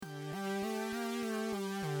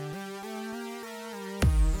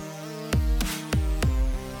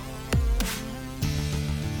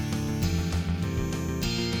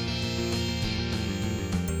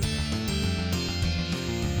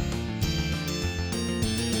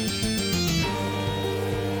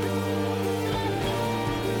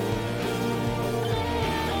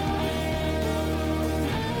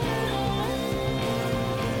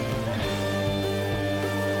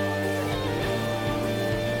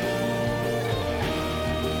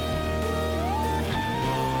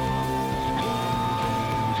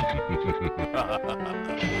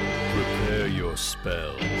Prepare your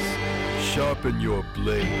spells. Sharpen your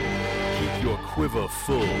blade. Keep your quiver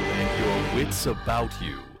full and your wits about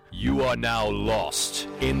you. You are now lost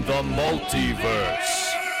in the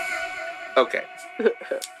multiverse. Okay.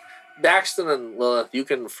 Daxton and Lilith, you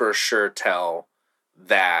can for sure tell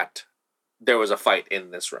that there was a fight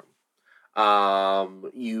in this room.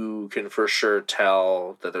 You can for sure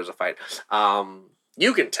tell that there's a fight.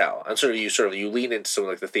 You can tell, and you lean into some of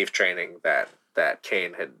like the thief training that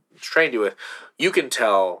Kane had trained you with. You can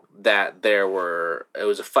tell that it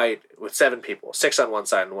was a fight with 7 people, 6 on one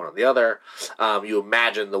side and 1 on the other. You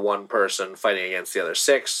imagine the one person fighting against the other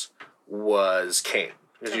 6 was Kane.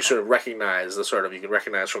 Because you sort of recognize you can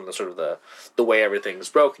recognize from the way everything's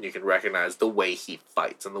broken, you can recognize the way he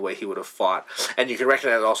fights and the way he would have fought. And you can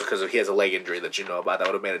recognize also because he has a leg injury that you know about that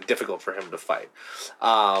would have made it difficult for him to fight.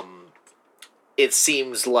 It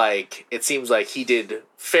seems like he did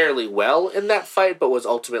fairly well in that fight, but was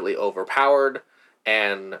ultimately overpowered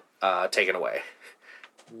and taken away.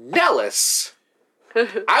 Nellis,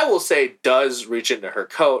 I will say, does reach into her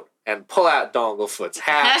coat and pull out Donglefoot's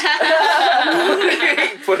hat,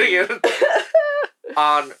 putting it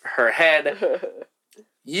on her head.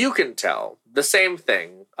 You can tell the same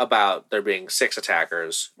thing about there being 6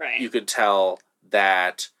 attackers. Right. You could tell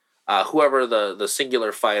that whoever the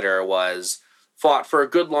singular fighter was fought for a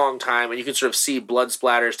good long time, and you can sort of see blood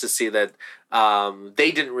splatters to see that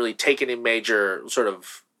they didn't really take any major sort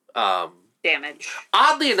of damage.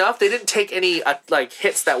 Oddly enough, they didn't take any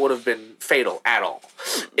hits that would have been fatal at all.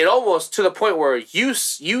 It almost to the point where you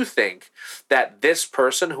think that this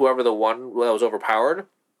person, whoever the one that was overpowered,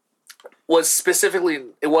 was specifically,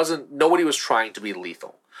 nobody was trying to be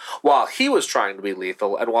lethal. While he was trying to be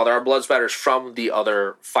lethal, and while there are blood spatters from the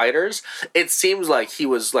other fighters, it seems like he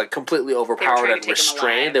was completely overpowered and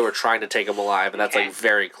restrained. They were trying to take him alive, and that's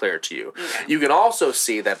very clear to you. Okay. You can also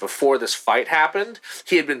see that before this fight happened,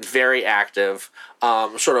 he had been very active,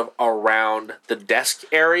 sort of around the desk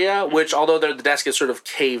area, which although the desk is sort of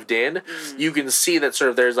caved in, you can see that sort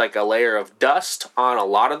of there's a layer of dust on a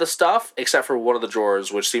lot of the stuff, except for one of the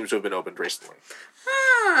drawers, which seems to have been opened recently.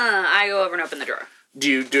 I go over and open the drawer. Do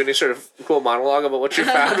you do any sort of cool monologue about what you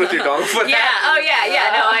found with your Donglefoot hat? Oh,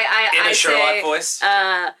 yeah. No, in a Sherlock voice?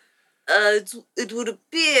 It would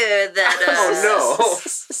appear that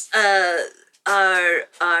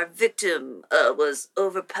our victim was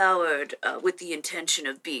overpowered with the intention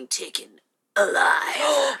of being taken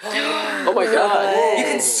alive. Oh my god. You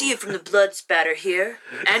can see it from the blood spatter here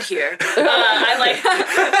and here.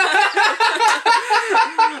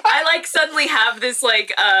 I suddenly have this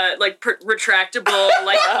retractable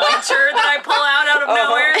pointer that I pull out of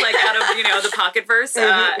nowhere, out of the pocket verse,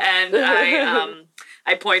 and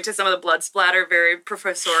I point to some of the blood splatter very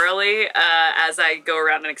professorially as I go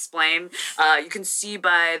around and explain. You can see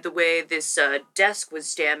by the way this desk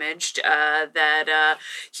was damaged that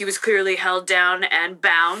he was clearly held down and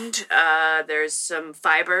bound. There's some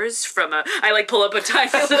fibers from I pull up a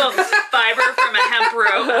tiny little fiber from a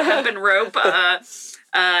hempen rope,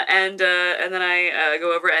 and then I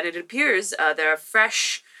go over, and it appears there are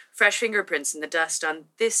fresh fingerprints in the dust on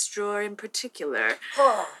this drawer in particular.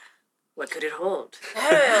 What could it hold?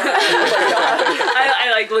 I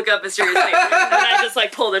look up mysteriously, and I just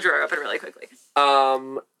pull the drawer open really quickly.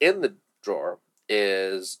 In the drawer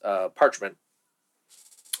is parchment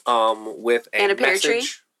with a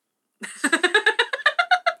message.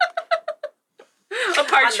 A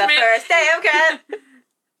parchment. On the first day of camp.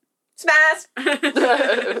 Smash!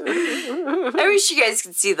 I wish you guys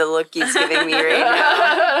could see the look he's giving me right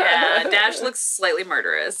now. Yeah, Dash looks slightly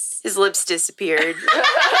murderous. His lips disappeared. Did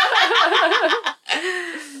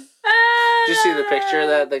you see the picture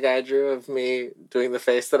that the guy drew of me doing the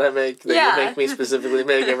face that I make? That you make me specifically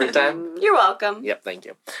make every time? You're welcome. Yep, thank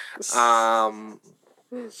you.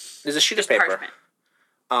 There's a sheet of paper.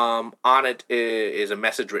 Parchment. On it is a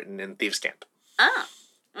message written in Thieves' Cant. Oh,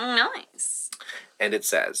 nice. And it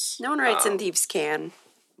says... No one writes in Thieves' Can.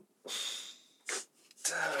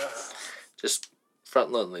 Just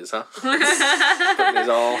front loading these, huh? Putting these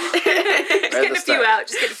all... Just getting a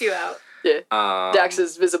few out. Yeah. Dax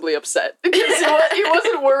is visibly upset. Because he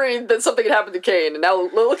wasn't worried that something had happened to Kane, and now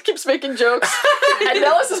Lilith keeps making jokes, and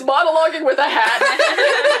Nellis is monologuing with a hat,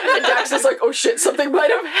 and Dax is like, oh shit, something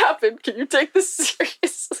might have happened. Can you take this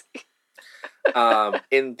seriously?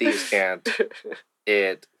 In Thieves' Cant,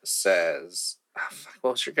 it says...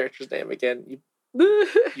 what was your character's name again?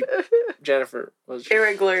 Jennifer.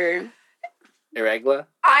 Irregular. Irregla?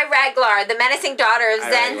 Irreglar, the menacing daughter of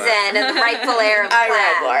Zenzen and the rightful heir of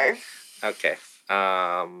Irreglar. Okay.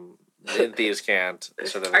 In Thieves' Cant,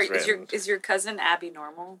 sort of is written. Is your cousin Abby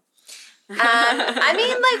normal? I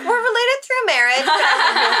mean, like, we're related through marriage, but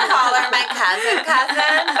I wouldn't call her my cousin.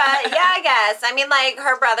 But yeah, I guess. I mean, like,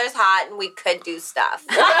 her brother's hot and we could do stuff.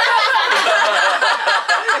 They're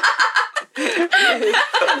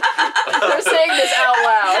saying this out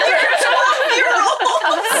loud.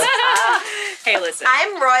 Hey, listen.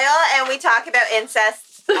 I'm royal and we talk about incest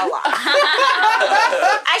a lot.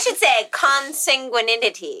 I should say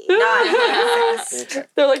consanguinity, not incest.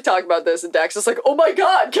 They're like talking about this, and Dax is like, "Oh my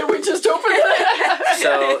god, can we just open it?"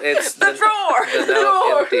 So it's the drawer. The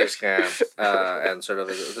note in Thieves' Cant, and sort of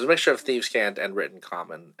there's a mixture of Thieves' Cant and written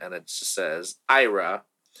common, and it just says, "Ira,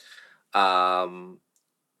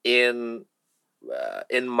 in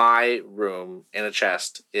my room in a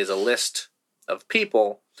chest is a list of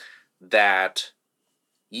people that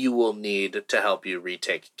you will need to help you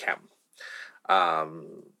retake Kem.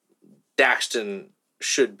 Daxton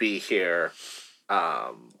should be here.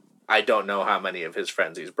 I don't know how many of his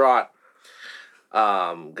friends he's brought,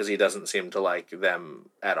 because he doesn't seem to like them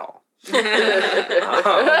at all.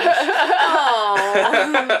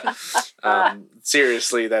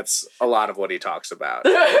 Seriously, that's a lot of what he talks about.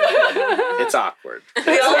 It's awkward.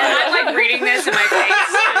 I'm like reading this and my face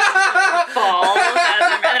just falls,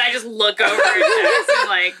 and then I just look over at Dax and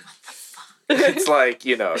like, It's like,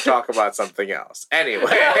 talk about something else.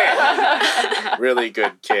 Anyway, really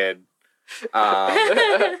good kid.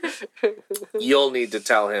 You'll need to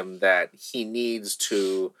tell him that he needs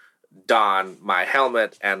to don my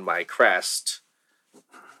helmet and my crest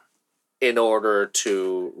in order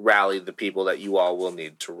to rally the people that you all will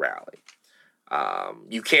need to rally.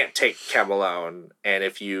 You can't take Kem alone, and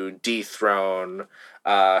if you dethrone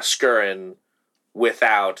Skurin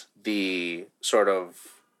without the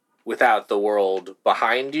world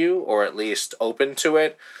behind you, or at least open to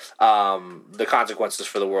it, the consequences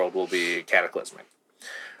for the world will be cataclysmic.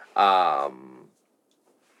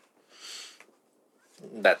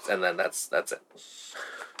 That's it.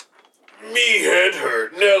 Me head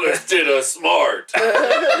hurt. Nellis did a smart. yeah,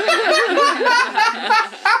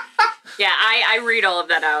 I read all of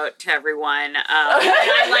that out to everyone, and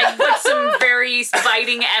I like put some very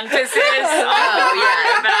biting emphasis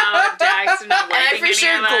on about Dax not liking And I for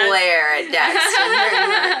sure glare at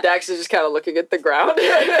Dax. Dax is just kind of looking at the ground.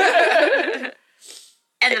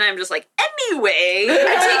 And then I'm just like, anyway.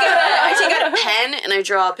 I take out a pen and I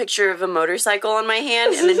draw a picture of a motorcycle on my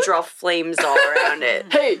hand and then draw flames all around it.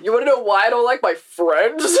 Hey, you want to know why I don't like my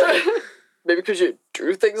friends? Maybe because you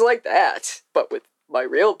do things like that, but with my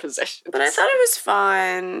real possessions. But I thought it was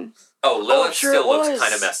fun. Oh, Lilith sure still it looks was.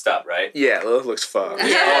 kind of messed up, right? Yeah, Lilith looks fun.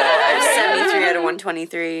 Yeah, 73 out of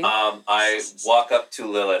 123. I walk up to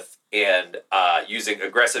Lilith and, using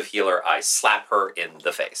aggressive healer, I slap her in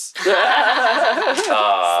the face.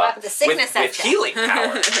 Slap the sickness with at you. healing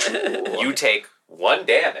power, you take 1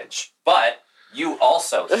 damage, but you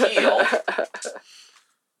also heal.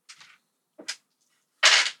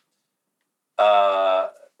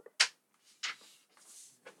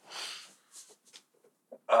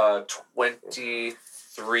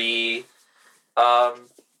 23.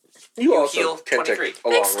 You also heal can 23. take a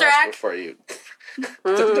long Thanks, rest Drac. before you.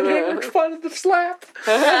 Didn't have much fun with the slap.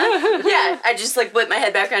 Yeah, I just like whip my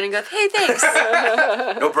head back around and go, hey, thanks.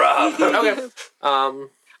 No problem. Okay.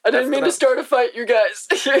 I didn't mean to start a fight, you guys.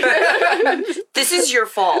 This is your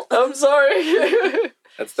fault. I'm sorry.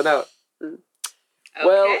 That's the note.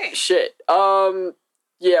 Well, shit.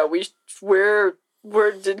 Yeah, where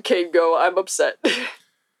did Kane go? I'm upset.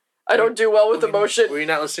 I don't do well with emotion. Were you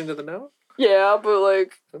not listening to the note? Yeah, but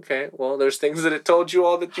like. Okay, well, there's things that it told you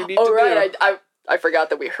all that you need to Oh right, do. I forgot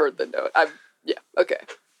that we heard the note. Yeah, okay.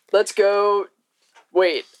 Let's go.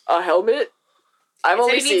 Wait, a helmet? I've So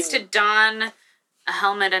only he needs seen. to don a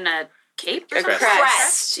helmet and a cape or A something?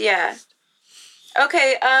 Crest. Yeah.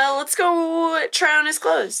 Okay, let's go try on his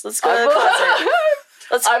clothes. Let's go to the closet.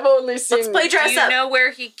 I've only seen. Let's play Do dress you up. know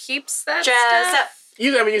where he keeps that Dress stuff? up.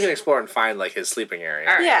 You can explore and find like his sleeping area.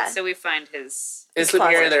 All right, Yeah. so we find his... In his sleeping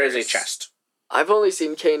closet. area, there is a chest. I've only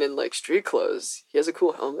seen Kane in like street clothes. He has a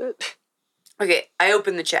cool helmet. Okay, I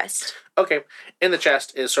open the chest. Okay, in the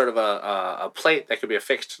chest is sort of a plate that could be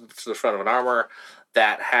affixed to the front of an armor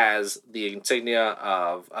that has the insignia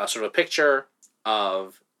of sort of a picture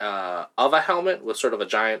of a helmet with sort of a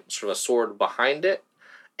giant sort of a sword behind it,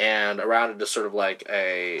 and around it is sort of like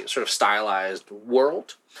a sort of stylized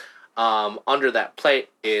world. Under that plate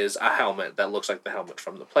is a helmet that looks like the helmet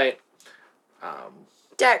from the plate.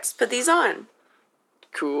 Dex, put these on.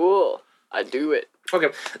 Cool. I do it. Okay,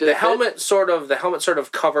 Did the it helmet sort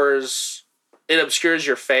of covers. It obscures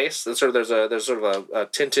your face. And sort of there's sort of a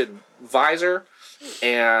tinted visor,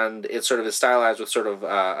 and it sort of is stylized with sort of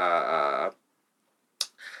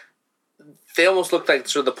they almost look like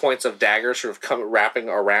sort of the points of daggers sort of wrapping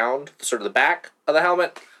around sort of the back of the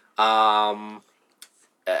helmet.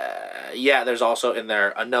 There's also in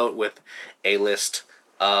there a note with a list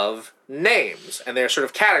of names, and they're sort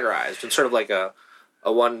of categorized in sort of like a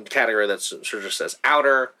one category that sort of just says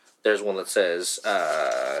outer. There's one that says 3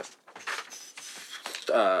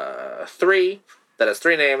 that has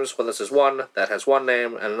 3 names, one that says 1 that has 1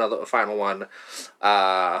 name, and a final one.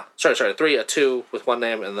 3, a 2 with 1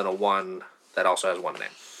 name, and then a 1 that also has 1 name.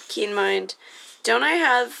 Keen mind. Don't I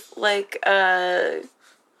have like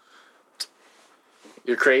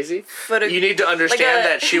You're crazy. But You need to understand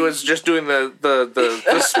that she was just doing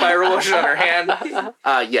the spiral motion on her hand.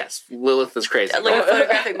 Yes, Lilith is crazy. like a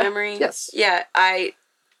photographic memory? Yes. Yeah, I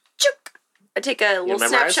take a little memorize?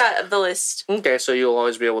 snapshot of the list. Okay, so you'll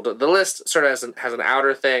always be able to. The list sort of has an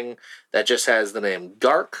outer thing that just has the name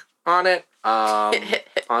Gark on it. On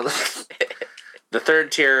the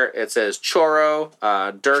third tier, it says Choro,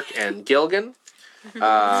 Dirk, and Gilgan.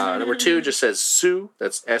 Number 2 just says Sue.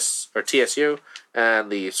 That's S or TSU,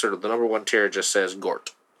 and the sort of the number 1 tier just says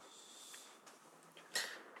Gort.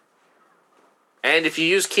 And if you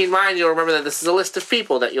use Keen Mind, you'll remember that this is a list of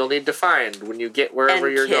people that you'll need to find when you get wherever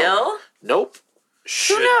And you're kill? going. Nope.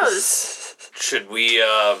 Who knows? Should we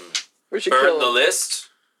We should burn kill the him. list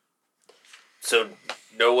so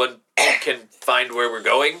no one can find where we're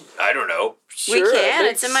going? I don't know. We Sure, can. it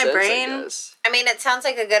It's makes in my sense, I brain. guess. I mean, it sounds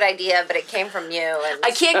like a good idea, but it came from you. And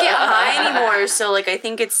I can't get high anymore, so like I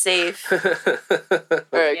think it's safe. All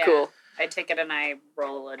right, Yeah. cool. I take it and I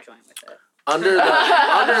roll a joint with it. Under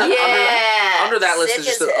that list Sick is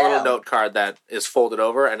just as a little hell. note card that is folded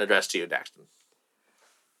over and addressed to you, Daxton.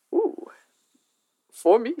 Ooh.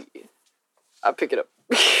 For me. I pick it up.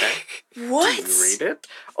 What? You read it?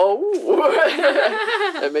 Oh.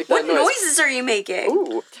 I make that What noise. noises are you making?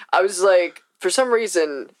 Ooh. I was like, for some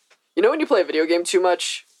reason, you know when you play a video game too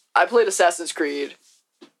much? I played Assassin's Creed,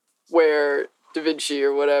 where Da Vinci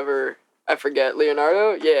or whatever, I forget,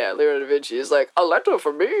 Leonardo da Vinci is like, a letter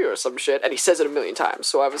for me or some shit, and he says it a million times.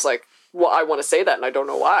 So I was like, well, I want to say that, and I don't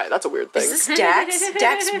know why. That's a weird thing. Is this Dax?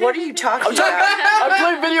 Dax, what are you talking about? I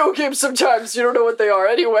play video games sometimes. You don't know what they are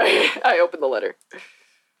anyway. I open the letter.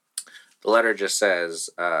 The letter just says,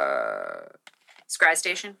 Scry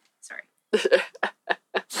Station? Sorry.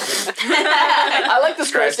 I like the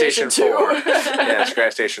Scry Station too. 4. Yeah,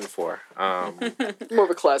 Scry Station 4. More of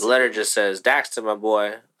a classic. The letter just says, Daxton, my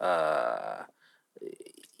boy,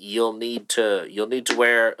 you'll need to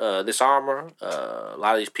wear this armor. A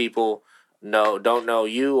lot of these people don't know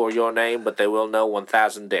you or your name, but they will know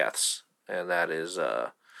 1,000 deaths, and that is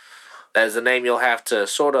the name you'll have to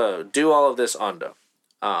sort of do all of this under.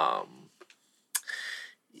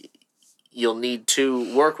 You'll need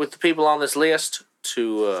to work with the people on this list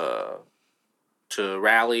to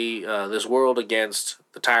rally this world against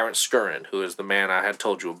the tyrant Skurin, who is the man I had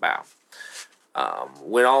told you about.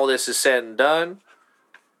 When all this is said and done,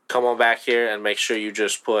 come on back here and make sure you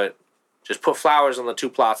just put flowers on the 2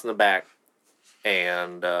 plots in the back,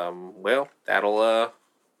 and that'll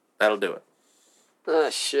do it. Ah,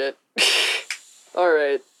 shit.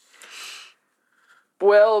 Alright.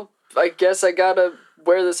 Well, I guess I gotta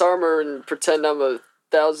wear this armor and pretend I'm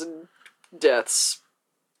 1,000 deaths.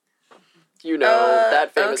 You know,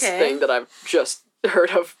 that famous okay. thing that I've just heard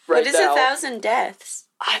of right What is now. 1,000 deaths?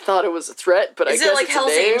 I thought it was a threat, but I Is guess it like it's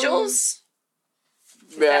Hell's a name. Angels?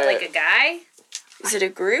 Is that like a guy? Is it a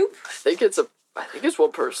group? I think it's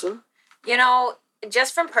one person. You know,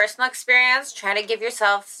 just from personal experience, trying to give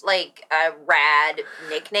yourself like a rad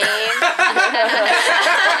nickname.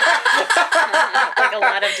 Like a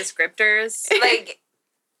lot of descriptors.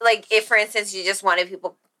 like if for instance you just wanted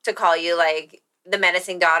people to call you like the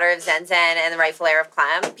menacing daughter of Zenzen and the rightful heir of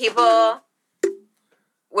Clem, people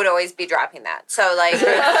would always be dropping that. So like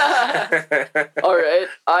Alright,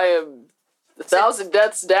 I am 1,000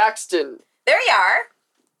 deaths Daxton. there you are.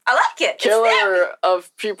 I like it. It's Killer snappy. of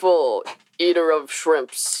people, eater of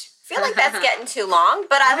shrimps. I feel like that's getting too long,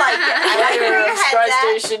 but I like it. I like where your Sky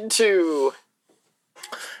head's at. Station 2.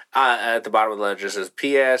 At the bottom of the letter it says,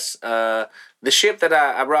 P.S. The ship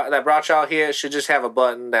that brought y'all here should just have a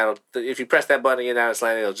button that'll, if you press that button again down its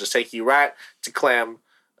landing, it'll just take you right to Clem.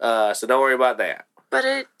 So don't worry about that. But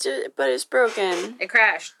it's broken. It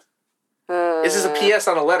crashed. This is a P.S.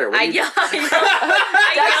 on a letter. What I do you- yelled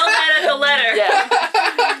that at the letter. Yeah.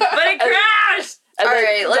 But it crashed! And then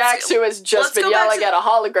Alright, let's Dax, who has just let's been go back yelling to- at a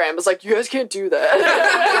hologram, is like, you guys can't do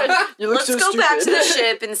that. You look Let's so go stupid. back to the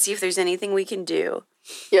ship and see if there's anything we can do.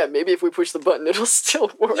 Yeah, maybe if we push the button, it'll still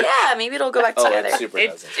work. Yeah, maybe it'll go back Oh, together. it super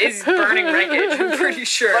It doesn't. is burning wreckage, I'm pretty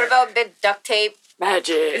sure. What about big duct tape?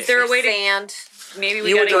 Magic. Is there a way to Sand? maybe we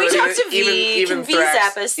You would gotta. go talk to V. Can V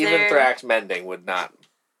zap us even there? Thrax mending would not.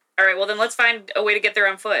 All right, well then let's find a way to get there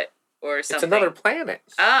on foot or It's something. another planet.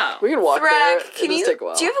 Oh, We can walk there. Thrak, It can does you? take a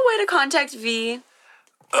while. Do you have a way to contact V?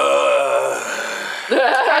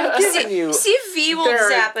 I'm giving you. See if V will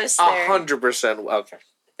zap us there. 100%. Okay.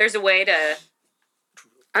 there's a way to.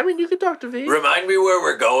 I mean, you could talk to V. Remind me where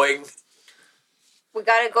we're going We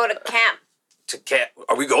gotta go to camp. to Chem.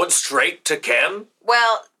 Are we going straight to Chem?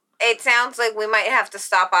 Well, it sounds like we might have to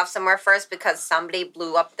stop off somewhere first because somebody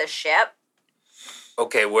blew up the ship.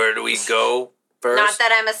 Okay, where do we go first? Not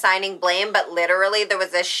that I'm assigning blame, but literally there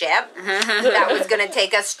was a ship that was gonna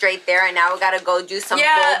take us straight there, and now we gotta go do some.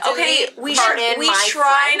 Yeah, bull okay. duty. We Pardon my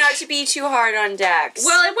try French. not to be too hard on Dax.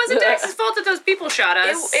 Well, it wasn't Dax's fault that those people shot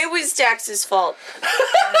us. it was Dax's fault.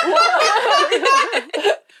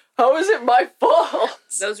 How is it my fault?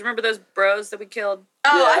 Remember those bros that we killed?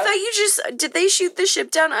 Oh, Yeah. I thought you just did. They shoot the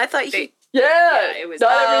ship down. I thought They- Yeah, it was-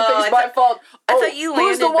 not Oh, everything's I my thought- fault. I Oh, thought you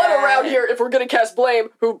who's the landed one that. around here, if we're gonna cast blame,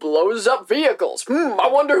 who blows up vehicles? I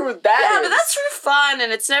wonder who that is. Yeah, but that's for fun,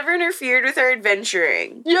 and it's never interfered with our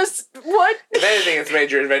adventuring. Yes, what? If anything, it's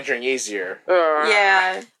made your adventuring easier.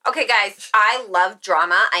 Yeah. Okay, guys, I love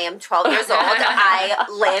drama. I am 12 years old. I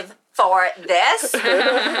live for this. But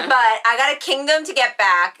I got a kingdom to get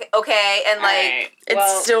back, okay? And like, Alright, It's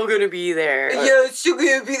well, still gonna be there. yeah, it's still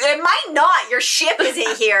gonna be. It might not. Your ship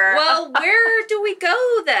isn't here. well, where do we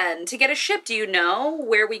go then to get a ship? Do you know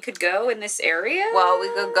where we could go in this area? Well, we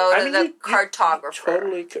could go to the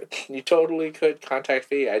cartographer. You totally could contact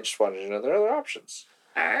V. I just wanted to know there are other options.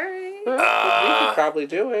 All right. We could probably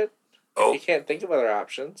do it. Oh, You can't think of other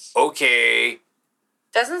options. okay.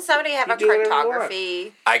 Doesn't somebody have You a do whatever you want.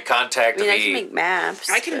 cartography? I I contact mean, I can V. make maps.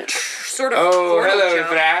 I can but- sort of. Oh, portal hello, jump.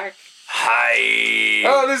 Thrak. Hi.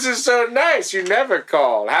 Oh, this is so nice. You never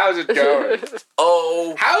called. How's it going?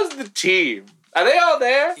 Oh, How's the team? Are they all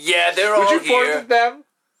there? yeah, they're Would all you point here. at them?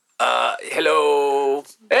 Hello.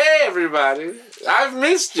 Hey, everybody. I've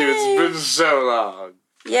missed you. It's been so long.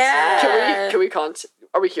 Yeah. Can we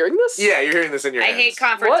are we hearing this? Yeah, you're hearing this in your I heads. hate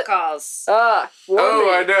conference What? calls. warn Oh,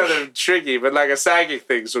 me. I know they're tricky, but like a psychic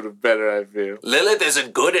thing's sort of better, I feel. Lilith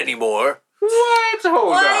isn't good anymore. What? Hold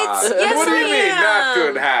What? on. Yes, what do you I mean, not am.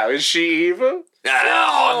 good? How? Is she evil?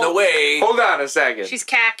 On the way. Hold on a second. She's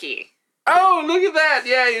khaki. Oh, look at that.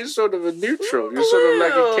 Yeah, you're sort of a neutral. You're sort of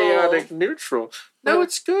like a Blue. chaotic neutral. No,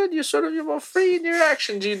 it's good. You're more free in your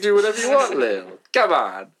actions. You do whatever you want, Lil. Come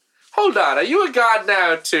on. Hold on. Are you a god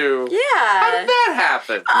now, too? How Yeah. did that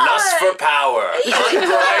happen? Lust for power.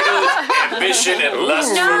 Unbridled ambition and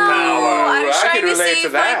lust No, for power. I was I trying can to relate save to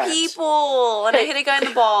my that. people, and I hit a guy in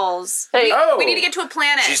the balls. Hey, Oh. We need to get to a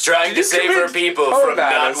planet. She's trying Did to you save commit- her people Hold from on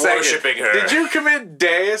not a second. worshipping her. Did you commit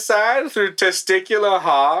deicide through testicular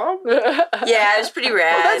harm? Yeah, it was pretty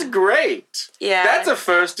rad. Oh, that's great. Yeah. That's a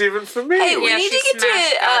first even for me. Hey, we Yeah, need she to get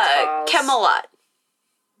smashed God's to balls. Camelot.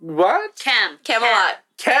 What? Camelot.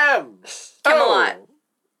 Chem. Camelot. Oh.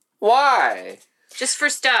 Why? Just for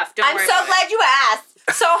stuff. Don't I'm worry so about glad you asked.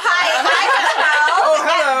 So hi, Oh,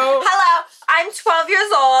 hello. hello. I'm 12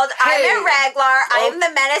 years old. I'm Hey. a Raglar. I am Oh,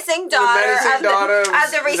 the menacing daughter, menacing daughter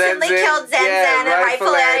of the recently Zenzen. killed Zenzen Yeah, and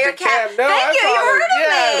rightful heir to your cat. No, Thank you. You heard of yeah,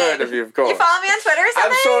 me. I've heard of you, of course. You follow me on Twitter or I'm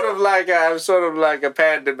something? sort of like a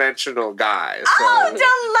pan-dimensional guy. So. Oh,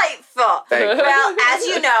 delightful. Thank you. Well, as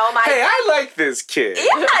you know, my Hey, I like this kid.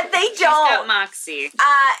 yeah, they She's got don't. moxie.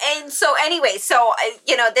 And so anyway,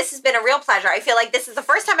 this has been a real pleasure. I feel like this is the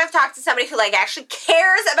first time I've talked to somebody who like actually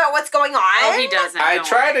cares about what's going on. Oh, he doesn't. I don't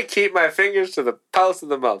try worry. to keep my fingers to the pulse of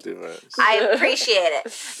the multiverse. I appreciate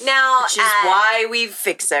it. Now, Which is why we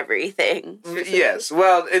fix everything. Yes,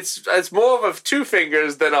 well, it's more of a two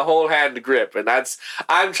fingers than a whole hand grip, and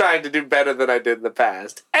I'm trying to do better than I did in the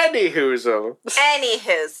past. Anywhoozle.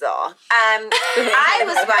 Anywhoozle, I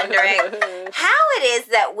was wondering how it is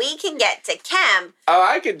that we can get to Chem. Oh,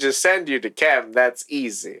 I could just send you to Chem. That's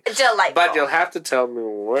easy. Delightful. But you'll have to tell me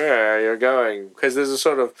where you're going, because there's a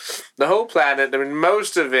sort of the whole planet. I mean,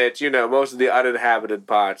 most of it, most of the uninhabited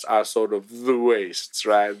parts are sort of the wastes,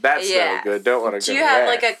 right? That's Yeah. no good. Don't want to Do go you have there.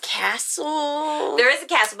 like a castle? There is a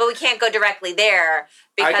castle, but we can't go directly there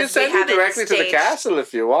because I can send we you haven't directly to the staged- castle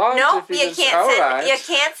if you want. Nope, if you just- can't all send. right. You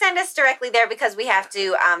can't send us directly there because we have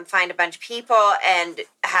to find a bunch of people and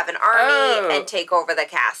have an army Oh. and take over the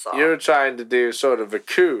castle. You're trying to do sort of a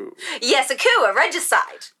coup. Yes, a coup, a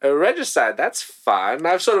regicide. A regicide, that's fun.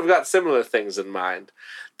 I've sort of got similar things in mind.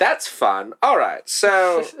 That's fun. All right,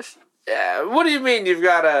 so what do you mean you've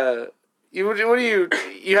got a What do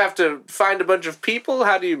you have to find a bunch of people?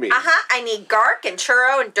 How do you mean? I need Gark and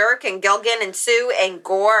Churro and Dirk and Gilgan and Sue and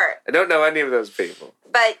Gort. I don't know any of those people.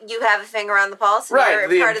 But you have a finger on the pulse. And Right,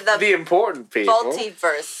 you're part of the important people.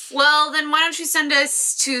 multiverse. Well, then why don't you send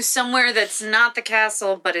us to somewhere that's not the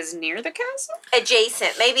castle but is near the castle?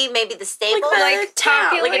 Adjacent. Maybe the stable. Like a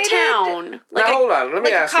town. Like a town. Now hold on, let me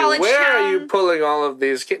like a ask you, college where are you town? pulling all of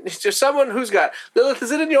these? Just someone who's got Lilith.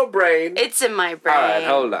 Is it in your brain? It's in my brain. All right,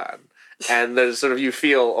 hold on. And there's sort of you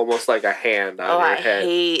feel almost like a hand on your I head.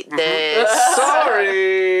 hate this.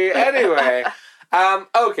 Sorry. Anyway,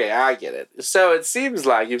 okay, I get it. So it seems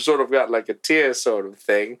like you've sort of got like a tier sort of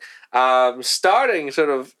thing, starting sort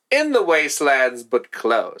of in the wastelands but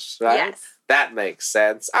close, right? Yes. That makes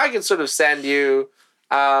sense. I can sort of send you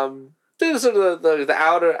to sort of the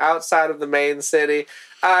outside of the main city.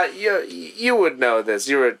 You would know this.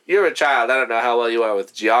 You're a child. I don't know how well you are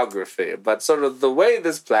with geography, but sort of the way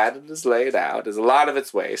this planet is laid out is a lot of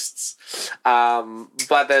its wastes.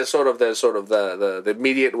 But there's sort of the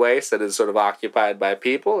immediate waste that is sort of occupied by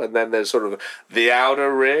people, and then there's sort of the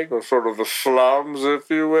outer ring, or sort of the slums, if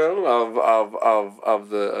you will, of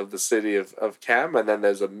the city of Cam, and then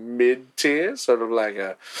there's a mid tier, sort of like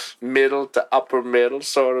a middle to upper middle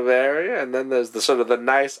sort of area, and then there's the sort of the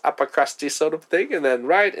nice upper crusty sort of thing, and then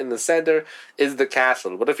right in the center is the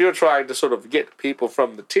castle. But if you're trying to sort of get people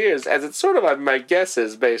from the tiers, as it's sort of, my guess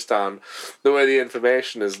is based on the way the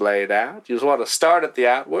information is laid out, you just want to start at the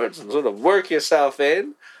outwards and sort of work yourself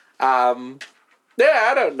in. Yeah,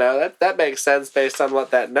 I don't know. That makes sense based on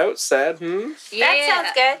what that note said. That sounds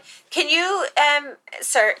good. Can you,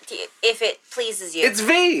 sir, if it pleases you? It's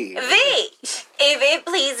V. If it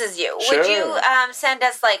pleases you, Sure. would you send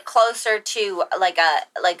us like closer to like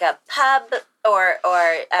a pub or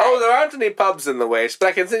Oh, there aren't any pubs in the waste, but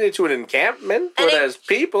I can send you to an encampment where there's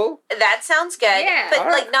people. that sounds good. Yeah. But All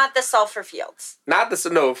right. like not the sulfur fields. Not this.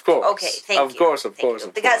 No, of course. Okay, thank you. Of course.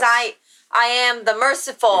 Because I am the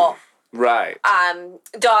merciful Right.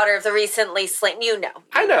 daughter of the recently slain. You know.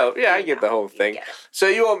 I know. Yeah, I get the whole thing. get it. So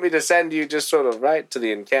you want me to send you just sort of right to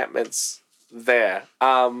the encampments there?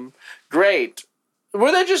 Great.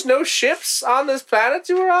 Were there just no ships on this planet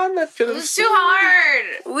you were on that could have? It's too hard.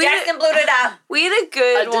 Jackson blew it up. We had a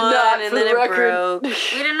good I did one, not, and for then the it record. broke.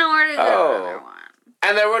 We didn't know where to go. Oh. Another one.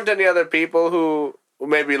 And there weren't any other people who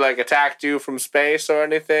maybe like attacked you from space or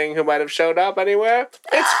anything who might have showed up anywhere?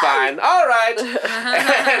 It's fine. All right.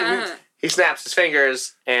 And he snaps his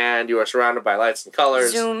fingers, and you are surrounded by lights and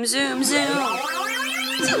colors. Zoom, zoom, zoom.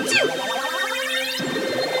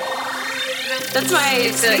 That's my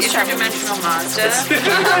It's an interdimensional Mazda.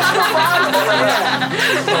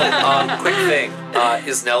 Quick thing.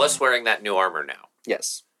 Is Nellis wearing that new armor now?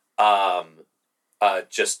 Yes.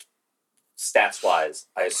 Just stats wise,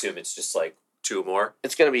 I assume it's just like 2 more.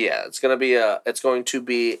 It's gonna be It's going to be a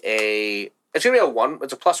one.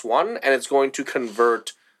 It's a +1, and it's going to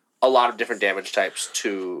convert a lot of different damage types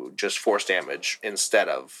to just force damage instead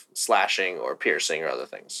of slashing or piercing or other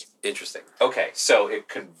things. Interesting. Okay, so it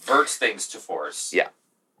converts things to force. Yeah.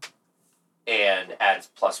 And adds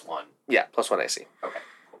 +1. Yeah, +1 AC. Okay.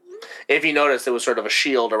 If you notice, there was sort of a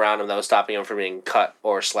shield around him that was stopping him from being cut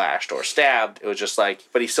or slashed or stabbed. It was just like,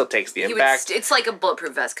 but he still takes the impact. It's like a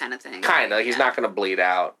bulletproof vest kind of thing. Kind of. Like he's not going to bleed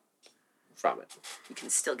out from it. You can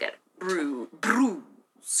still get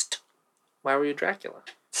bruised. Why were you Dracula?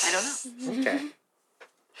 I don't know. Okay.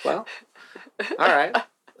 Well, all right.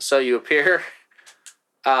 So you appear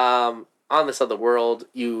on this other world.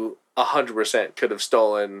 You 100% could have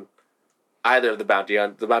stolen either of the bounty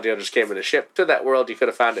hunters. The bounty hunters came in a ship to that world. You could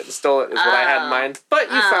have found it and stole it, is what I had in mind. But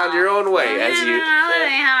you found your own way as you.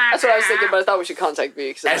 That's what I was thinking, but I thought we should contact V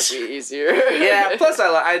because As- that'd be easier. Yeah. Plus,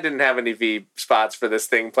 I didn't have any V spots for this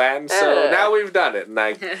thing planned, so Yeah. now we've done it.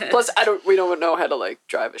 And Plus, we don't know how to like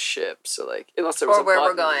drive a ship, so like unless there was Or a where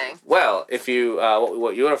we're button. going. well, if you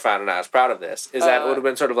what you would have found, and I was proud of this, is that it would have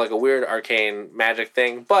been sort of like a weird arcane magic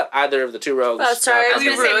thing. But either of the two rogues Oh, sorry, I was I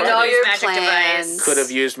was gonna gonna say say, all use your magic plans. device. could have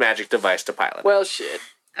used magic device to pilot. Well, shit.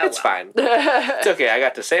 Oh, It's fine. It's okay. I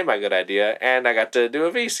got to say my good idea, and I got to do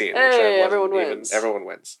a V scene. Which Hey, I everyone wasn't wins. Everyone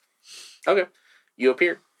wins. Okay. You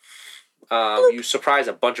appear. You surprise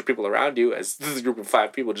a bunch of people around you as this group of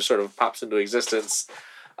 5 people just sort of pops into existence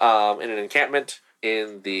in an encampment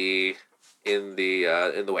in the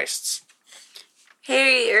wastes.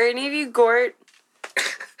 Hey, are any of you Gort?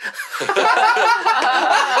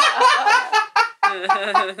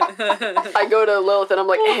 I go to Lilith and I'm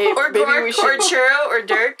like, hey, Or maybe Gork, we or should. Churro, or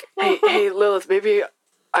Dirk? hey, Lilith, maybe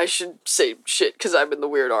I should say shit because I'm in the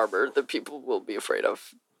weird armor that people will be afraid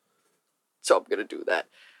of. So I'm gonna do that.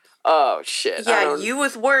 Oh shit! I Yeah, don't- you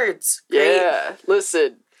with words. Great. Yeah,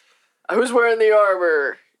 listen. Who's wearing the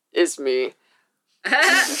armor? It's me.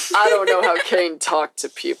 I don't know how Kane talked to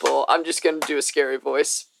people. I'm just gonna do a scary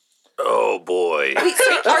voice. Oh boy. Are you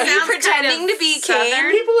Sounds pretending kind of to be southern.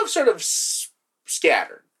 Kane? People have sort of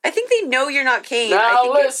scattered. I think they know you're not Kane. I Now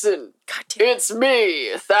think listen, God damn. it's me,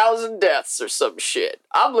 1,000 deaths or some shit.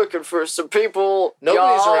 I'm looking for some people.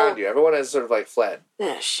 Nobody's y'all. around you. Everyone has sort of like fled.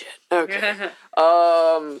 Ah, shit. Okay.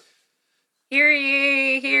 Hear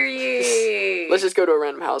ye, hear ye. Let's just go to a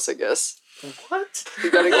random house, I guess. What? We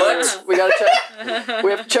gotta go. We gotta check. We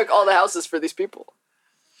have to check all the houses for these people.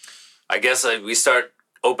 I guess we start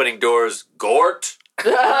opening doors. Gort?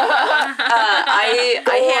 I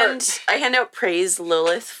hand out praise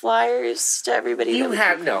Lilith flyers to everybody. You that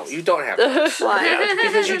have we no. You don't have those. Why?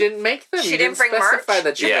 Because you didn't make them. She You didn't bring specify merch?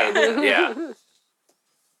 that you made them. Yeah.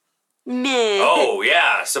 Meh. Oh,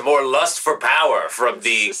 yeah. Some more lust for power from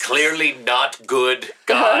the clearly not good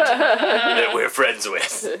god that we're friends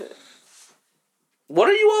with. What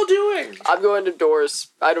are you all doing? I'm going to doors.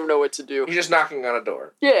 I don't know what to do. You're just knocking on a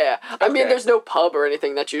door. Yeah, I mean, Okay. there's no pub or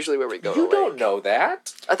anything. That's usually where we go. You to, don't like. know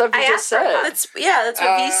that. I thought you I just asked for said. That's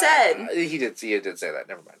what V said. He did say that.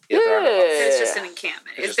 Never mind. Yeah. there are no pubs. It's just an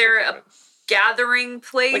encampment. It's Is just an there a encampment. gathering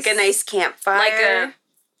place? Like a nice campfire. Like a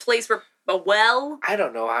place where a well? I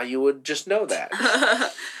don't know how you would just know that.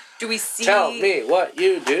 Do we see? Tell me what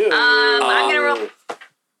you do. I'm gonna roll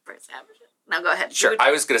for savage. Now go ahead. Sure.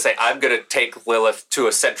 I was going to say, I'm going to take Lilith to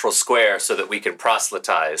a central square so that we can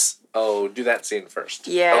proselytize. Oh, do that scene first.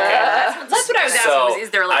 Yeah. That's what I was asking. Was, is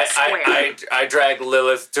there like a square? I drag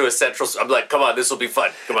Lilith to a central. I'm like, come on, this will be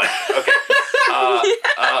fun. Come on, okay.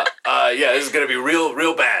 Yeah, this is gonna be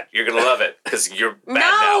real bad. You're gonna love it because you're bad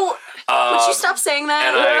No. now. Would you stop saying that?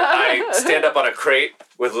 And I stand up on a crate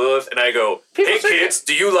with Lilith and I go, "Hey kids,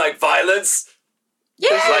 do you like violence?" yeah.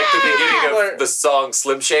 It's like the beginning Yeah. of the song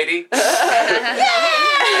Slim Shady. People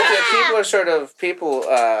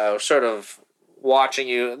are sort of watching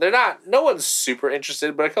you. They're not. No one's super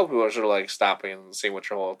interested, but a couple people are sort of like stopping and seeing what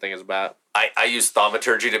your whole thing is about. I use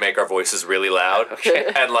thaumaturgy to make our voices really loud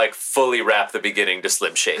and like fully rap the beginning to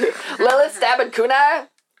Slim Shady. Lilith stabbing kunai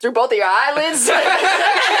through both of your eyelids.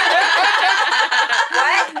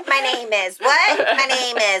 What? My name is what? My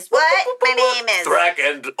name is what? My name is. Thrak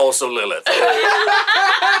and also Lilith.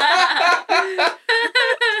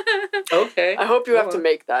 Okay. I hope you have to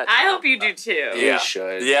make that. I hope you do too. You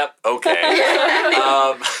should. Yep. Okay.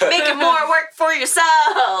 Making more work for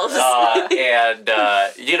yourselves. I'm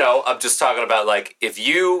just talking about like if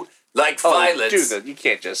you like violence. Do that. You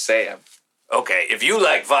can't just say them. Okay, if you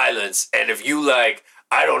like violence and if you like,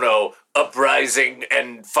 I don't know, uprising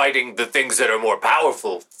and fighting the things that are more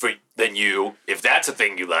powerful than you, if that's a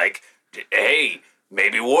thing you like, hey,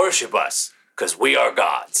 maybe worship us because we are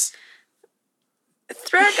gods.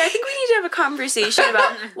 Threk, I think we need to have a conversation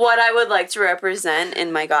about what I would like to represent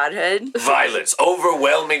in my godhood. Violence,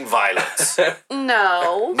 overwhelming violence,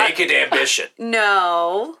 No. naked ambition.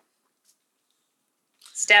 No.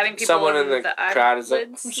 Stabbing people Someone in in the the crowd is like,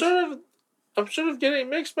 eyelids. I'm sort of getting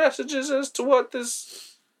mixed messages as to what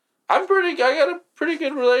this. I got a pretty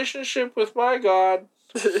good relationship with my god.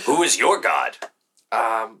 Who is your god?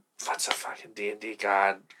 What's a fucking D&D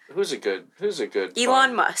god? Who's a good?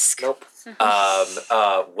 Elon Musk. Nope.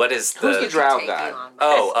 What is Who's the the? drow Take guy? Elon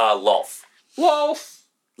Musk. Lolth. Wolf.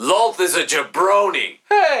 Lolth is a jabroni.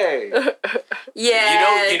 Hey.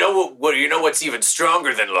 Yeah. You know what's even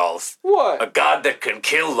stronger than Lolth? A What? god that can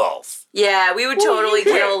kill Lolth. Yeah, we would Well, totally you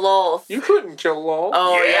can't- kill Lolth. You couldn't kill Lol.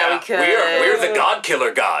 Oh, yeah, we could. We're the god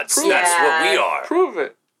killer gods. That's what we are. Prove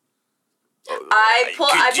it. I pull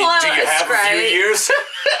out do you a have a few scry. years?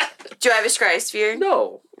 Do I have a scry sphere?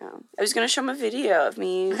 No. No. I was going to show him a video of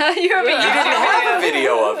me. You have a You didn't have a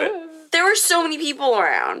video of it. There were so many people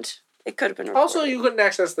around. It could have been recorded. Also, you couldn't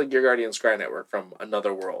access the Gear Guardian Scry network from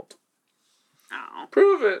another world. Oh,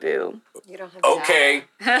 Prove it. Boo. You don't have to Okay.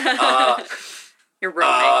 Uh, you're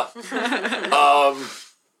roaming.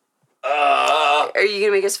 Are you going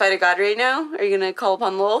to make us fight a god right now? Are you going to call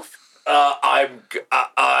upon Lolth?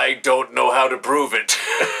 I don't know how to prove it.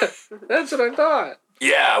 That's what I thought.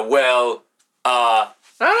 Yeah, well, I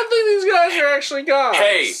don't think these guys are actually gods.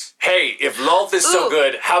 hey, if Lolth is so Ooh.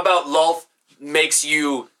 good, how about Lolth makes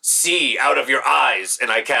you see out of your eyes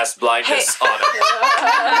and I cast blindness on him?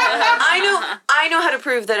 I know how to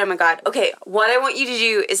prove that I'm a god. Okay, what I want you to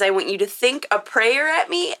do is I want you to think a prayer at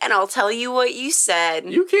me and I'll tell you what you said.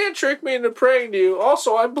 You can't trick me into praying to you.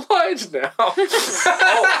 Also, I'm blind now. Oh,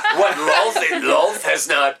 what, Lolth has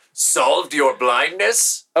not solved your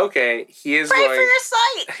blindness? Okay, he is Pray going. for your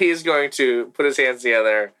sight. He's going to put his hands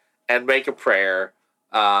together and make a prayer.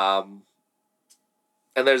 And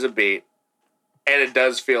there's a beat. and it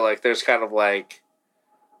does feel like there's kind of like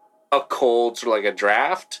a cold, sort of like a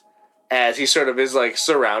draft, as he sort of is like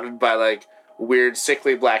surrounded by like weird,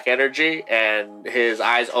 sickly black energy, and his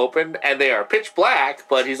eyes open, and they are pitch black,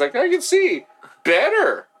 but he's like, I can see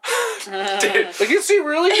better. I can see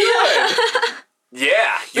really good.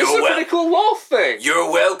 Yeah, This is a pretty cool wolf thing.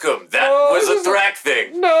 You're welcome. That No, was this a isn't- Thrak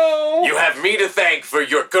thing. No. You have me to thank for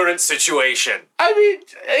your current situation. I mean,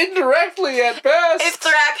 indirectly at best. If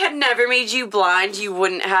Thrak had never made you blind, you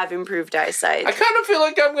wouldn't have improved eyesight. I kind of feel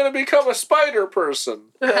like I'm going to become a spider person,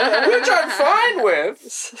 which I'm fine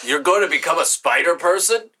with. You're going to become a spider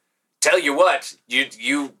person? Tell you what,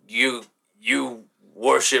 you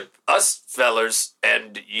worship us fellers,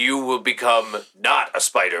 and you will become not a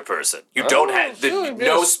spider person. You don't have sure,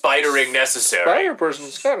 no yes. spidering necessary. Spider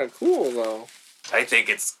person's kind of cool, though. I think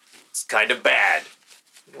it's kind of bad.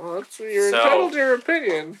 Well, that's you're So- entitled to your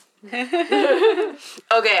opinion.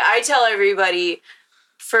 Okay, I tell everybody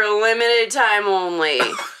for a limited time only.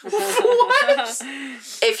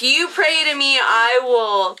 If you pray to me, I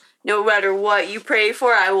will, no matter what you pray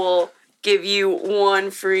for, I will give you one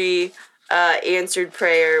free answered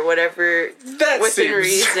prayer, whatever, That within seems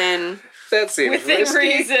reason. that seems Within risky.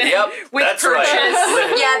 reason. Yep, With that's purchase.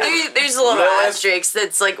 right. Yeah, there's a little Lilith- asterisk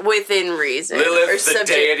that's like within reason. or Lilith, the subject.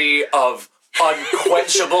 deity of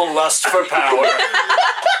unquenchable lust for power,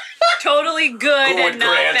 Totally good who and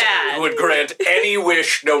not who bad. would grant any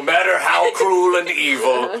wish, no matter how cruel and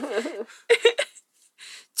evil.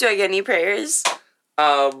 Do I get any prayers?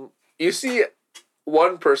 You see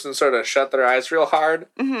one person sort of shut their eyes real hard,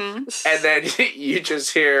 Mm-hmm. and then you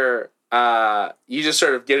just hear, you just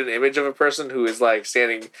sort of get an image of a person who is like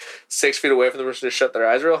standing 6 feet away from the person who shut their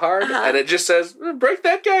eyes real hard, and it just says, break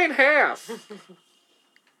that guy in half.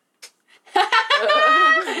 Come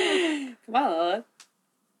on, Lilith.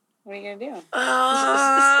 What are you gonna do?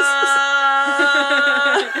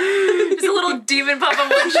 There's a little demon pup on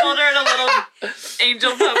one shoulder and a little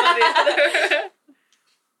angel pup on the other.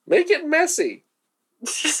 Make it messy.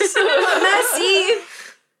 Messy.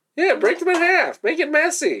 Yeah, break them in half. Make it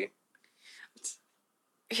messy.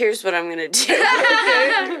 Here's what I'm gonna do.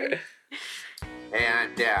 Okay. Hey,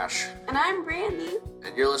 I'm Dash, And I'm Brandy.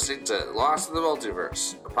 and you're listening to Lost in the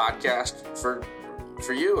Multiverse, a podcast for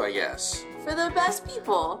you, I guess. For the best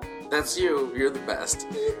people. That's you. You're the best.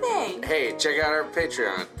 What do you think? Hey, check out our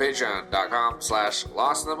Patreon,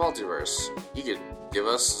 patreon.com/Lost in the Multiverse. You can give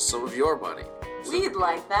us some of your money We'd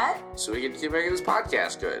like that. so we can keep making this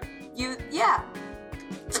podcast good. Yeah.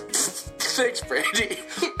 Thanks, Brandy.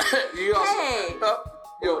 You also, Hey.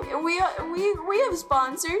 We have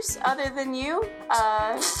sponsors other than you.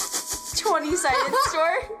 20-sided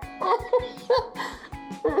store.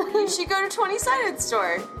 You should go to 20-sided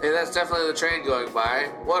store. Hey, that's definitely the train going by.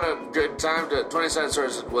 What a good time to 20-sided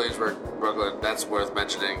stores in Williamsburg, Brooklyn. That's worth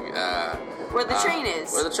mentioning. Where the train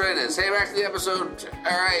is. Where the train is. Hey, back to the episode.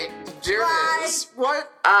 All right, here it is.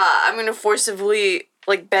 What? I'm gonna forcibly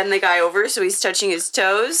bend the guy over so he's touching his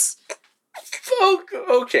toes,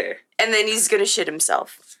 Okay. and then he's gonna shit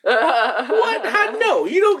himself. What? How? No,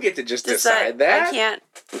 you don't get to just decide that. I can't.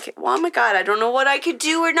 Okay. Well, oh my god, I don't know what I could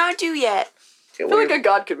do or not do yet. Okay, I well, feel like a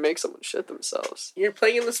god could make someone shit themselves. you're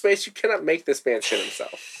playing in the space. You cannot make this man shit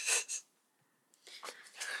himself.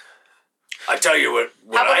 I tell you what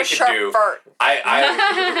How about I a could sharp do. fart? I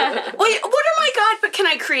Wait, what am I god? But can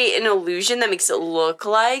I create an illusion that makes it look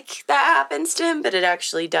like that happens to him, but it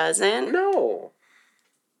actually doesn't? No.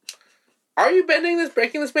 Are you breaking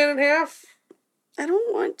this man in half? I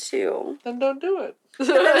don't want to. Then don't do it.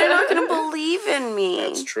 They're not gonna believe in me.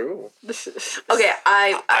 That's true. Okay,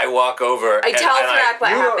 I walk over. I tell Thrak what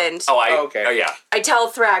you don't- happened. Okay. Oh yeah. I tell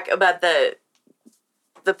Thrak about the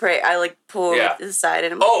prey. I pull him Yeah. to the side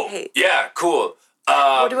and I'm Oh like, hey, yeah, cool.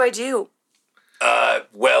 what do I do?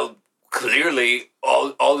 Well, clearly,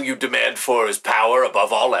 all you demand for is power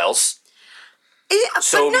above all else.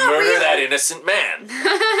 So but not murder really. that innocent man.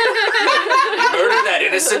 Murder that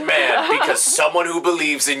innocent man because someone who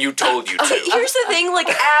believes in you told you Okay, to. here's the thing,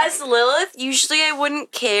 as Lilith, usually I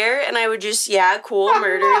wouldn't care and I would just,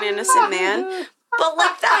 murder an innocent man. But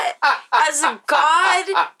that, as a god,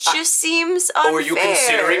 just seems unfair. Or are you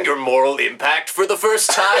considering your moral impact for the first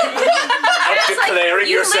time? Of declaring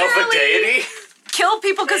you yourself a literally- deity? Kill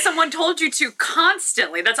people because someone told you to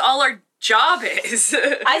constantly. That's all our job is.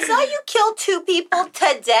 I saw you kill 2 people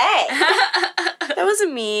today. That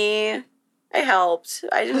wasn't me. I helped.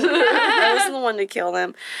 I wasn't the one to kill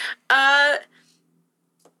them.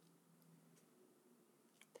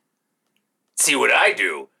 See what I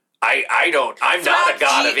do? I'm not a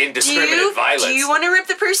god of indiscriminate violence. Do you want to rip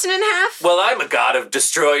the person in half? Well, I'm a god of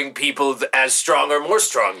destroying people as strong or more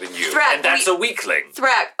strong than you. Thrak, and that's a weakling.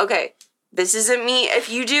 Thrak, okay. This isn't me. If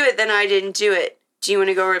you do it, then I didn't do it. Do you want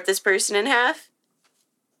to go rip this person in half?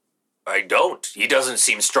 I don't. He doesn't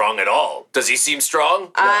seem strong at all. Does he seem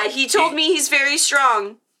strong? He told me he's very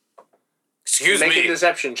strong. Excuse Make me. a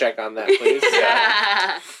deception check on that, please.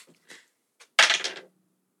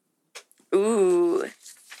 Ooh.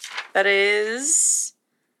 That is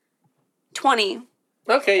 20.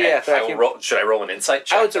 Okay, yeah. I will roll, should I roll an insight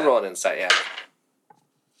check? I would say roll an insight, yeah.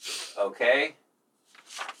 Okay.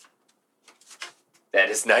 That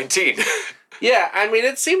is 19. Yeah, I mean,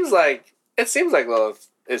 it seems like Lilith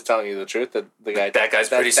is telling you the truth. That the guy, That guy's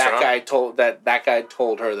pretty strong? That guy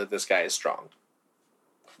told her that this guy is strong.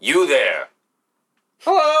 You there.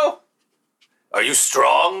 Hello. Are you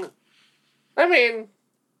strong? I mean,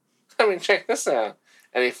 check this out.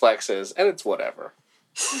 And he flexes, and it's whatever.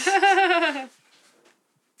 And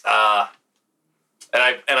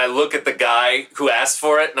I look at the guy who asked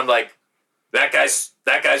for it, and I'm like, that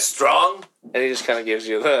guy's strong? And he just kind of gives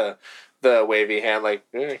you the wavy hand, like,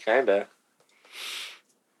 kinda.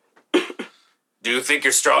 Do you think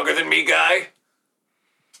you're stronger than me, guy?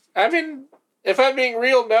 I mean, if I'm being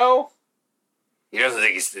real, no. He doesn't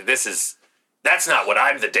think that's not what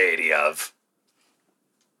I'm the deity of.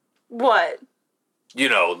 What? You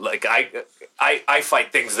know, like I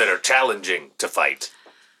fight things that are challenging to fight.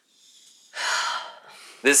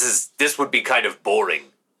 This would be kind of boring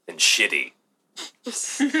and shitty.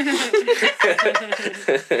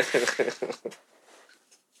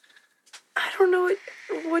 I don't know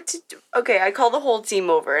what to do. Okay, I call the whole team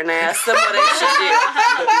over and I ask them what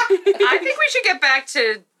I should do. I think we should get back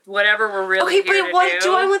to whatever we're really Okay, here but to what do.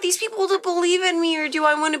 do I want these people to believe in me, or do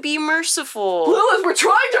I want to be merciful? Lilith, we're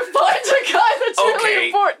trying to find a guy that's really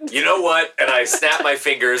important. You know what? And I snap my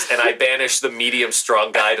fingers and I banish the medium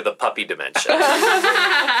strong guy to the puppy dimension.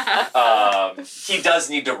 He does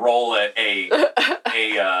need to roll a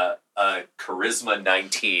charisma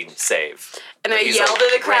 19 save. And I He's yelled a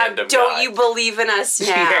at the crowd, random "Don't guy." you believe in us He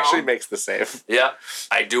now?" actually makes the save. Yeah,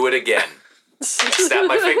 I do it again. I snap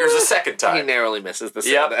my fingers a second He time. narrowly misses the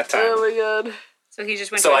save Yep. that time. Oh my god. So he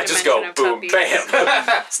just went So to a I just go dimension of boom, puppies.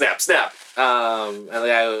 bam, snap, snap. And the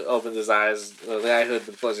guy who opens his eyes, the guy who had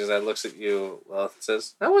been closing his eyes looks at you, Lilith, and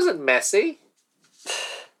says, "That wasn't messy.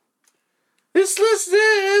 This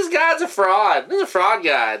god's a fraud. This is a fraud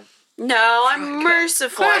god. No, I'm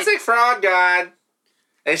merciful. Classic fraud god."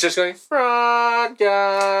 And he's just going, "Fraud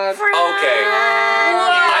god." Okay.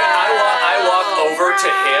 I walk over to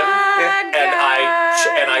him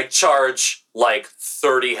and I charge like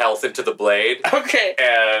 30 health into the blade. Okay.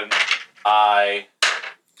 And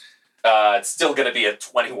it's still gonna be a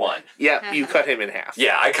 21. Yeah, you cut him in half.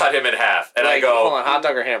 Yeah, I cut him in half, and Like, I go, hold on, hot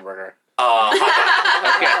dog or hamburger?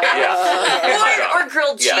 yeah, or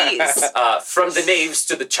grilled cheese. from the knaves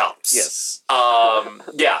to the chops. Yes.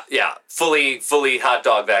 Yeah, fully hot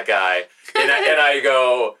dog that guy, and I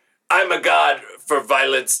go, I'm a god for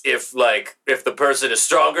violence if the person is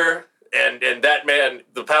stronger, and that man,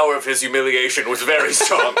 the power of his humiliation was very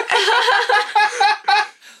strong.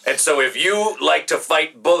 And so if you like to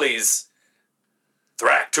fight bullies,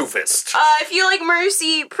 Thrak Two-Fist. If you like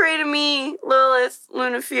mercy, pray to me, Lilith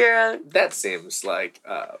Lunafera. That seems like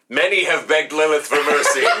Many have begged Lilith for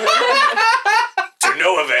mercy. To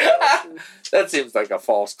no avail. that seems like a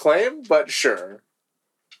false claim, but sure.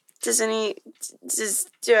 Do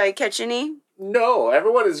I catch any? No,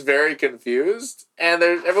 everyone is very confused, and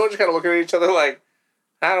everyone's kind of looking at each other like,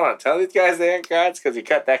 I don't want to tell these guys they ain't gods because you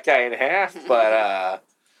cut that guy in half, but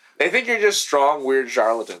they think you're just strong, weird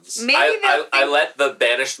charlatans. Maybe I let the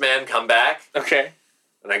banished man come back, Okay.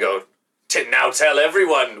 and I go, now tell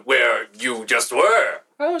everyone where you just were.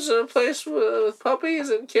 I was in a place with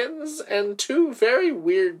puppies and kittens and two very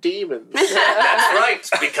weird demons. That's right,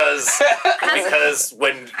 because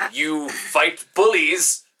when you fight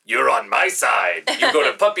bullies, you're on my side. You go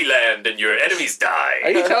to puppy land and your enemies die.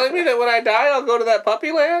 Are you telling me that when I die, I'll go to that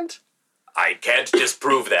puppy land? I can't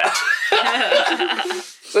disprove that.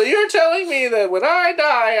 So you're telling me that when I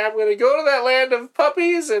die, I'm going to go to that land of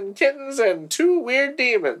puppies and kittens and two weird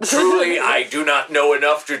demons? Truly, I do not know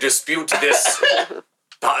enough to dispute this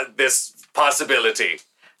possibility.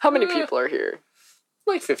 How many people are here?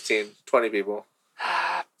 Like 15, 20 people.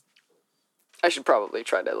 I should probably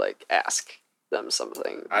try to ask them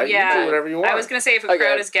something. You can do whatever you want. I was gonna say if a Okay.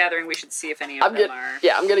 crowd is gathering, we should see if any of them are.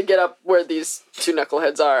 I'm gonna get up where these two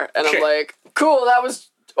knuckleheads are, and Okay. I'm like, cool, that was.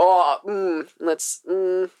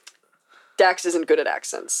 Dax isn't good at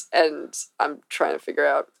accents, and I'm trying to figure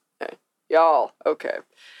out. Hey, y'all, okay.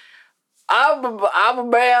 I'm a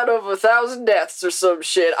man of 1,000 deaths or some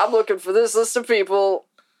shit. I'm looking for this list of people.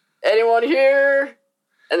 Anyone here?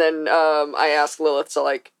 And then I ask Lilith to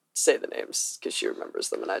like say the names because she remembers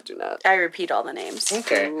them and I do not. I repeat all the names.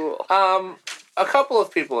 Okay. Cool. A couple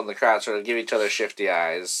of people in the crowd sort of give each other shifty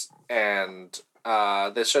eyes, and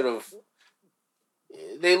they sort of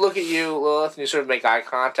they look at you, Lilith, and you sort of make eye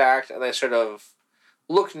contact, and they sort of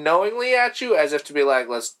look knowingly at you as if to be like,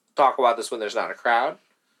 "Let's talk about this when there's not a crowd."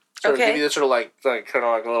 Sort of Okay. give you this sort of like kind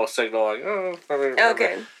of like a little signal, like, "Oh,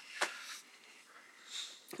 Okay.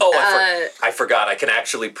 Oh, I forgot. I can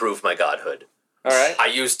actually prove my godhood. all right." I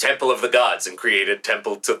used Temple of the Gods and created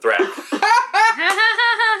Temple to Thrak.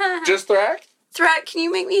 Just Thrak? Thrak, can you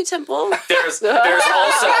make me a temple? There's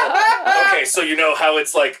also okay, so you know how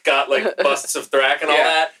it's like got like busts of Thrak and all Yeah.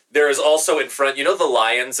 that. There is also in front, you know, the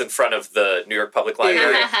lions in front of the New York Public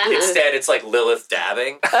Library. Instead, it's like Lilith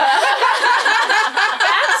dabbing. That's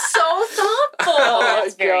so thoughtful.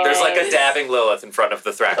 That's very There's like a nice. dabbing Lilith in front of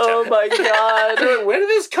the Thrak Oh temple. my god. Where did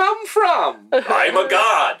this come from? I'm a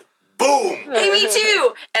god. Boom. Hey, me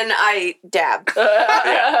too! And I dab.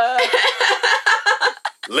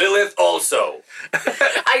 Lilith also.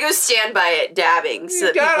 I go stand by it dabbing so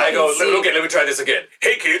that people got it. I can go, see. okay, let me try this again.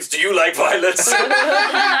 Hey kids, do you like violence?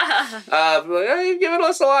 You've given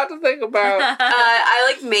us a lot to think about. I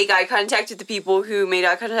like make eye contact with the people who made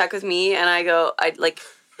eye contact with me, and I like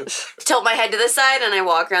tilt my head to the side and I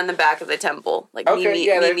walk around the back of the temple, like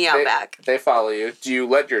meet me out back. They follow you. Do you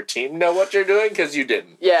let your team know what you're doing? Because you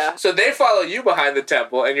didn't. Yeah. So they follow you behind the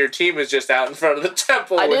temple, and your team is just out in front of the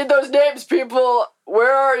temple. I need those names, people.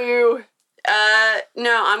 Where are you?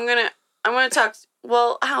 No, I'm gonna talk.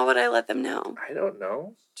 Well, how would I let them know? I don't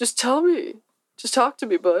know. Just tell me. Just talk to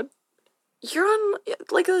me, bud. You're on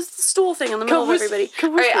like a stool thing in the middle of everybody.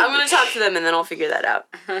 Come All right, with I'm me. gonna talk to them and then I'll figure that out.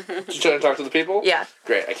 Just trying to talk to the people? Yeah.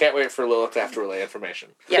 Great. I can't wait for Lilith to have to relay information.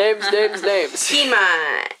 Names, names, names.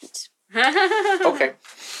 Piedmont. Okay.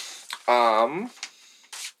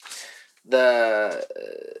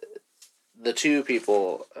 The two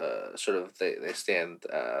people sort of they stand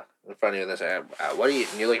in front of you and they say, "What are you?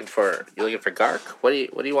 You're looking for? You're looking for Gark? What do you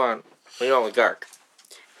want? What do you want with Gark?"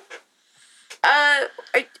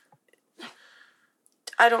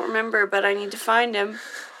 I don't remember, but I need to find him.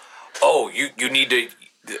 Oh, you need to.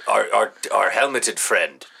 Our helmeted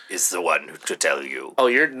friend is the one to tell you. Oh,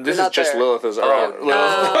 this is not just there. Lilith.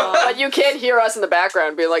 But you can't hear us in the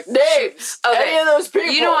background be like, names! Okay. Any of those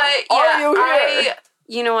people! You know what? Are you here?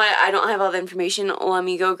 You know what? I don't have all the information. Let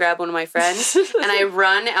me go grab one of my friends, and I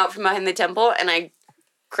run out from behind the temple, and I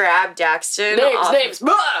grab Daxton Names, off names! the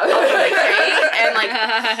crate and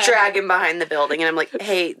like drag him behind the building, and I'm like,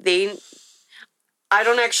 "Hey, I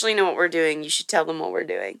don't actually know what we're doing. You should tell them what we're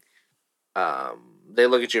doing." They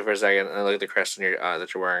look at you for a second and they look at the crest on your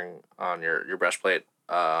that you're wearing on your breastplate.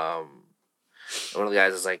 One of the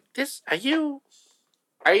guys is like, are you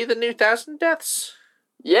the new 1,000 Deaths?"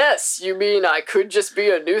 Yes, you mean I could just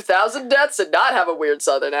be a new 1,000 Deaths and not have a weird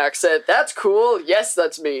southern accent? That's cool. Yes,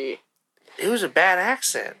 that's me. It was a bad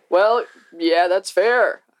accent. Well, yeah, that's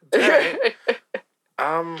fair. Alright.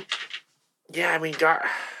 Yeah, I mean,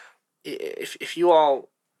 if you all,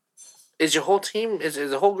 is your whole team, is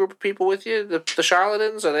the whole group of people with you? The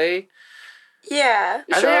charlatans, are they? Yeah,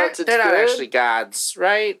 Charlatans They're not good? actually gods,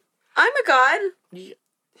 right? I'm a god.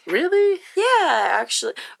 Really? Yeah,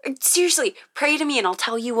 actually. Seriously, pray to me, and I'll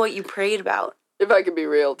tell you what you prayed about. If I could be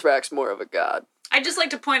real, Thrax's more of a god. I'd just like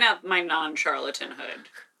to point out my non-charlatanhood.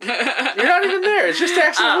 You're not even there. It's just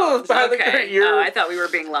actually Lilith behind the curtain. I thought we were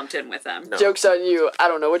being lumped in with them. No. Joke's on you. I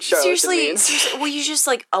don't know what charlatan means. Seriously, will you just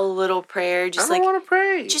like a little prayer? I Just don't like want to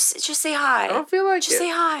pray. just say hi. I don't feel like Just it. say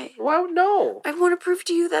hi. Well, no. I want to prove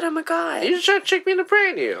to you that I'm a god. You just trying to trick me into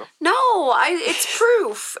praying to you. No, it's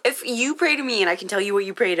proof. If you pray to me and I can tell you what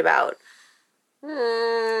you prayed about.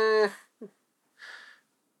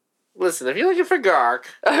 Listen, if you're looking for Gark,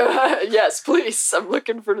 Yes, please. I'm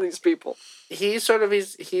looking for these people. he's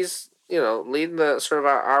leading the sort of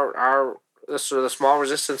our the sort of the small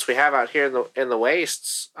resistance we have out here in the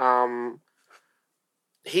wastes.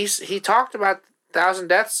 He talked about 1,000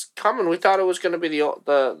 Deaths coming. We thought it was going to be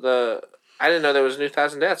the I didn't know there was a new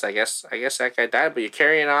 1,000 Deaths. I guess that guy died, but you're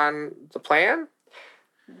carrying on the plan.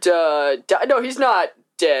 No, he's not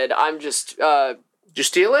dead. I'm just, Did you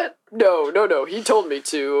steal it? No. He told me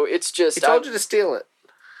to. It's just, He told you to steal it.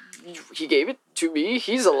 he gave it to me.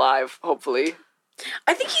 He's alive, hopefully.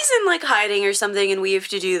 I think he's in like hiding or something, and we have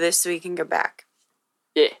to do this so we can go back.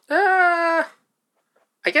 Yeah. I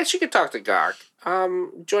guess you could talk to Gark. Do you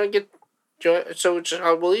want to get?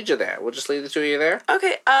 We'll lead you there. We'll just lead the two of you there.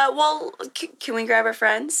 Okay. Well, can we grab our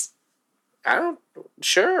friends? I don't.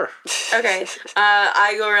 Sure. Okay.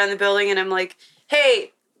 I go around the building and I'm like,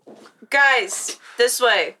 hey, guys, this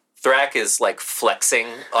way. Thrak is like flexing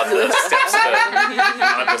on the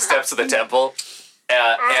steps of the temple,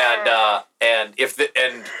 and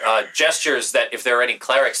gestures that if there are any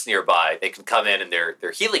clerics nearby, they can come in and their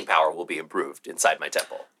healing power will be improved inside my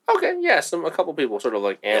temple. Okay, yeah, a couple people sort of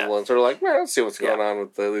like amble and sort of like, well, let's see what's going on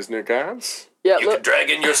with these new gods. Yeah, You can drag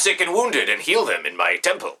in your sick and wounded and heal them in my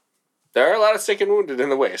temple. There are a lot of sick and wounded in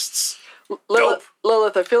the wastes.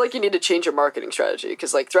 Lilith, I feel like you need to change your marketing strategy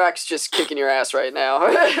because like Thrak's just kicking your ass right now. Look,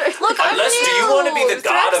 Unless, do you want to be the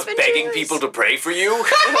god of begging people to pray for you?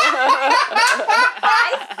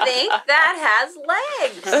 I think that has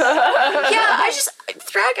legs.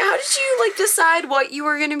 Thrak, how did you like decide what you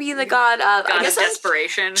were going to be the god of? God I of guess I'm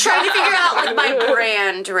desperation. trying to figure out like my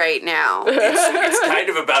brand right now. It's kind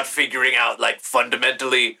of about figuring out, like,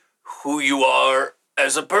 fundamentally who you are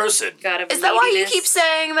as a person. God of Is that why you neediness. keep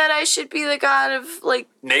saying that I should be the god of like?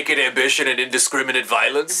 Naked ambition and indiscriminate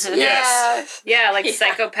violence? Yeah. Yes. Yeah, like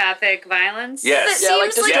psychopathic violence. Yes. Yeah,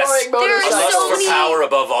 like Seems like destroying there A are motorcycles. lust so for many- power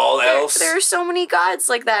above all else. There are so many gods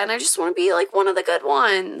like that, and I just want to be like one of the good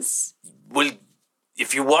ones. Well,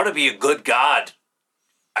 if you want to be a good god,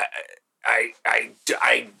 I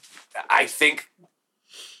think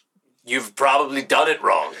you've probably done it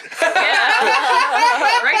wrong.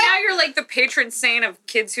 Right now, you're like the patron saint of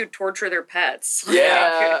kids who torture their pets.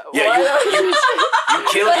 Yeah. Yeah, you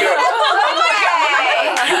killed your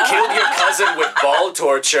cousin with ball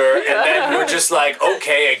torture, and then you're just like,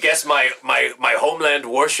 okay, I guess my homeland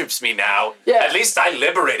worships me now. Yeah. At least I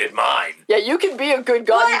liberated mine. Yeah, you can be a good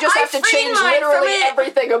god. What? You just I have to freed change mine from literally it.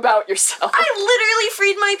 everything about yourself. I literally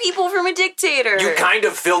freed my people from a dictator. You kind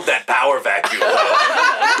of filled that power vacuum. No,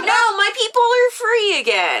 my people are free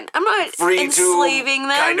again. I'm not Free enslaving to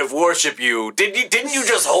them. kind of worship you. Didn't you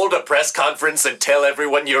just hold a press conference and tell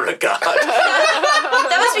everyone you're a god?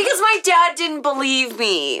 That was because my dad didn't believe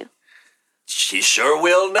me. She sure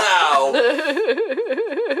will now.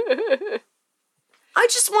 I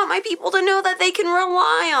just want my people to know that they can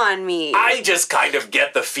rely on me. I just kind of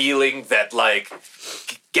get the feeling that, like,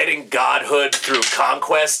 getting godhood through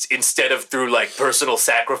conquest instead of through, like, personal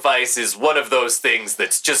sacrifice is one of those things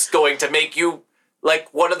that's just going to make you, like,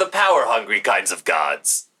 one of the power-hungry kinds of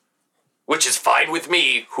gods. Which is fine with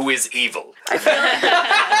me, who is evil. Can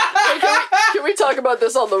we talk about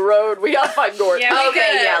this on the road? We gotta find Gordon. Yeah, we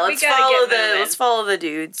Okay, gotta- we gotta get moving. let's follow the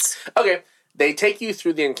dudes. Okay. They take you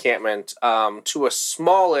through the encampment to a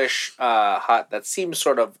smallish hut that seems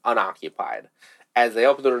sort of unoccupied. As they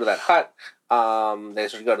open the door to that hut, they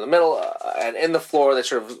sort of go to the middle, and in the floor, they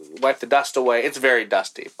sort of wipe the dust away. It's very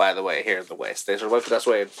dusty, by the way, here in the waste. They sort of wipe the dust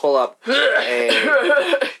away and pull up a...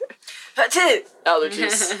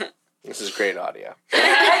 Allergies. This is great audio.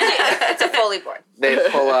 It's a Foley board. They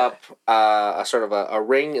pull up a sort of a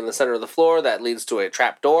ring in the center of the floor that leads to a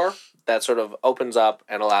trap door that sort of opens up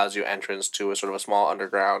and allows you entrance to a sort of a small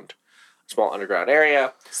underground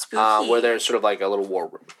area where there's sort of like a little war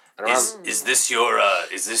room. And around, Is this your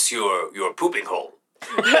pooping hole?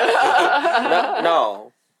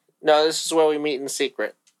 no, this is where we meet in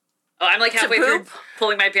secret. Oh, I'm like halfway through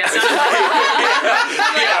pulling my pants down.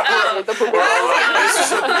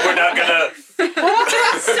 We're not gonna.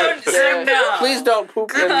 So no. Please don't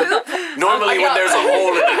poop in the... Normally, when there's a hole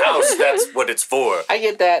in the house, that's what it's for. I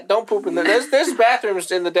get that. Don't poop in there. There's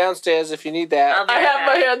bathrooms in the downstairs if you need I'll that. be I right have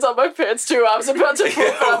my back. hands on my pants too. I was about to poop.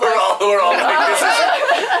 and I'm like, We're all like, this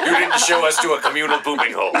is. You didn't show us to a communal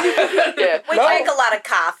pooping hole. yeah. We No. drink a lot of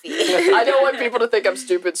coffee. I don't want people to think I'm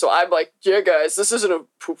stupid, so I'm like, yeah, guys, this isn't a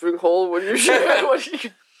pooping hole. What are you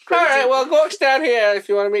All right, well, Gork's down here if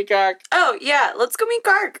you want to meet Gark. Oh yeah, let's go meet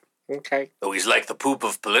Garg. Okay. Oh, he's like the poop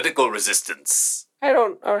of political resistance. I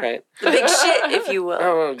don't... All right. The big shit, if you will.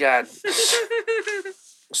 Oh, God.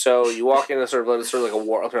 So you walk into sort of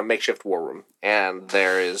like a makeshift war room, and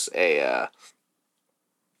there's a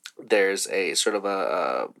sort of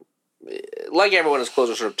a like everyone, his clothes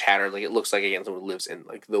are sort of tattered. Like it looks like again someone lives in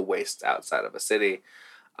like the waste outside of a city.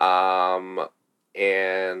 And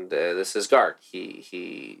this is Gark.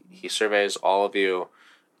 He surveys all of you,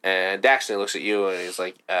 and Daxton looks at you and he's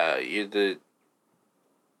like, "You did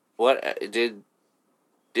what?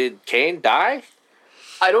 Did Kane die?"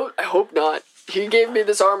 I hope not. He gave me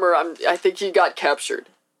this armor. I think he got captured.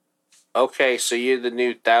 Okay, so you're the new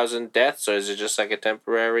 1,000 deaths, or is it just like a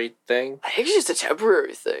temporary thing? I think it's just a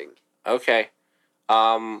temporary thing. Okay.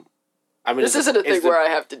 I mean, This isn't a thing where I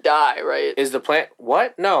have to die, right? Is the plan...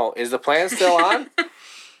 What? No. Is the plan still on?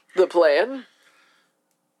 The plan?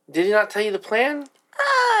 Did he not tell you the plan?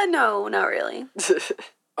 No, not really.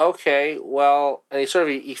 okay, well, and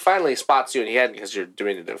he finally spots you, and he hadn't because you're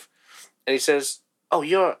diminutive, and he says,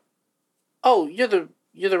 you're the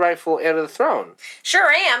rightful heir to the throne. Sure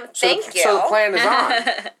am. So Thank you. So the plan is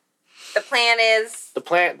on. The plan is, The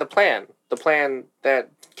plan that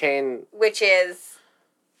Cain. which is,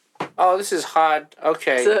 Oh, this is hard.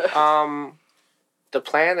 Okay. The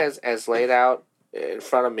plan as laid out in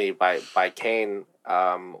front of me by Cain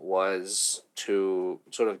was to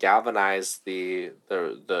sort of galvanize the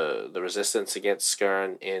resistance against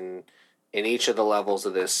Skirn in each of the levels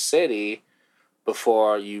of this city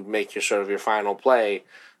before you make your final play,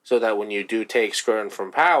 so that when you do take Skirn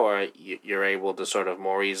from power, you're able to sort of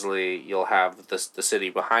more easily, you'll have the city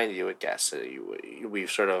behind you, I guess. We've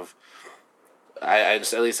sort of, I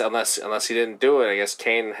just, at least unless he didn't do it, I guess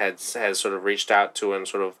Cain has sort of reached out to and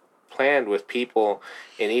sort of planned with people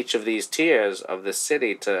in each of these tiers of the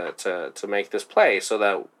city to make this play, so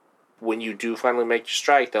that when you do finally make your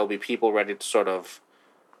strike, there'll be people ready to sort of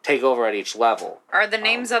take over at each level. Are the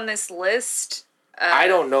names on this list? I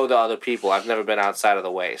don't know the other people. I've never been outside of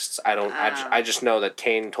the Wastes. I don't. I just know that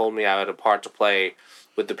Cain told me I had a part to play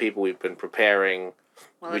with the people we've been preparing.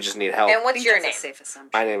 Well, We just need help. and what's your name? That's a safe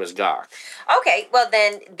assumption. My name is Gark. Okay, well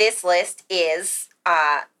then this list is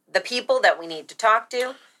the people that we need to talk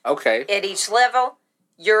to Okay. at each level.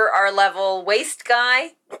 You're our level waste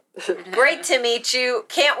guy. Great to meet you.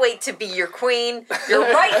 Can't wait to be your queen. Your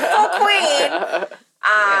rightful queen.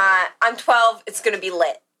 I'm 12. It's going to be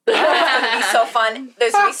lit. It's going to be so fun.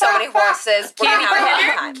 There's going to be so many horses. We're going Candy to for have a lot of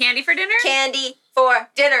dinner? time. Candy for dinner? Candy for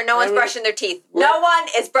dinner. No one's brushing their teeth. No one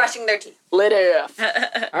is brushing their teeth. Lit AF.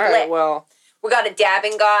 All right. Lit. Well, We got a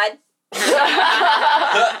dabbing god.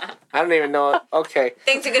 I don't even know it. Okay.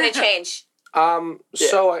 Things are going to change.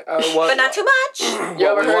 So, But not too much. You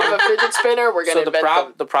ever heard of a fidget spinner? We're gonna So invent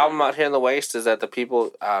them. the problem out here in the Waste is that the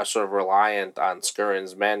people are sort of reliant on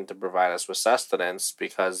Skirn's men to provide us with sustenance,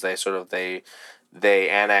 because they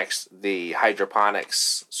annexed the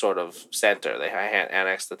hydroponics sort of center. They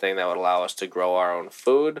annexed the thing that would allow us to grow our own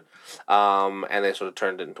food, and they sort of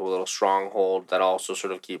turned it into a little stronghold that also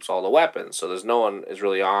sort of keeps all the weapons. So there's no one is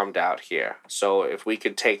really armed out here. So if we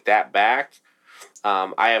could take that back,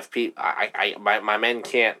 I have my men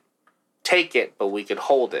can't take it, but we could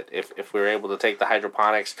hold it if we were able to take the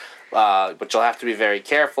hydroponics. But you'll have to be very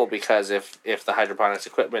careful, because if the hydroponics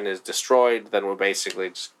equipment is destroyed, then we're basically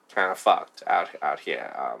just kind of fucked out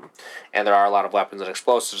here. And there are a lot of weapons and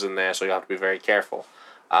explosives in there, so you'll have to be very careful.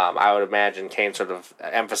 I would imagine Cain sort of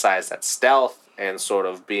emphasized that stealth and sort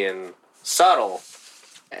of being subtle.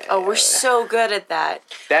 Oh, we're so good at that.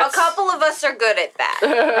 A couple of us are good at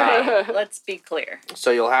that. Let's be clear. So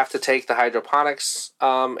you'll have to take the hydroponics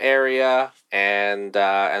area, and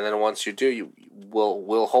then once you do,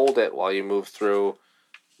 we'll hold it while you move through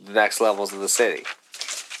the next levels of the city.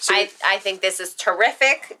 I think this is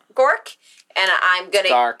terrific, Gork, and I'm gonna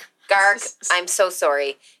Dark. Gark. I'm so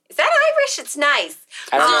sorry. Is that Irish? It's nice.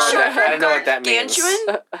 I don't know what that means.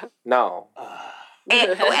 Gargantuan? No.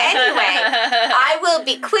 Anyway, I will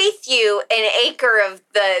bequeath you an acre of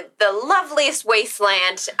the loveliest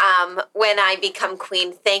wasteland when I become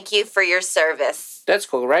queen. Thank you for your service. That's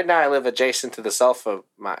cool. Right now I live adjacent to the sulfur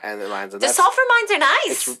mines. And The sulfur mines are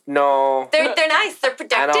nice. No. They're nice. They're I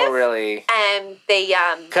productive. don't really. And they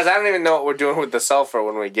Because I don't even know what we're doing with the sulfur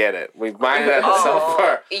when we get it. We mine it at the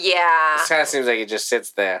sulfur. yeah. It kind of seems like it just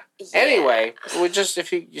sits there. Anyway, we just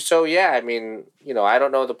I mean, I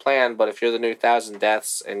don't know the plan, but if you're the new 1,000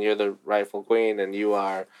 Deaths and you're the rightful queen and you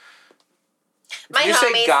are, My did you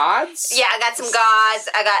homies. say gods? Yeah, I got some gods.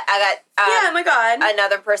 I got Yeah, my God.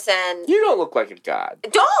 another person. You don't look like a god.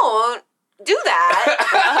 Don't do that.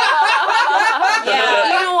 Yeah.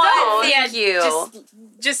 You know what? Yeah, Thank you.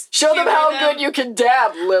 Just Show them humor how good you can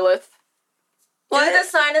dab, Lilith. Do the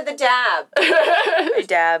sign of the dab. I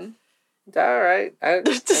dab. All right.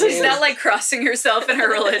 It's not like crossing yourself in her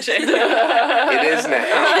religion. it is now.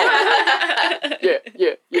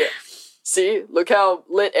 Yeah. See, look how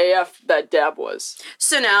lit AF that dab was.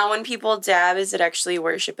 So now when people dab, is it actually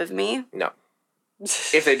worship of me? No.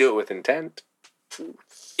 If they do it with intent.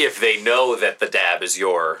 If they know that the dab is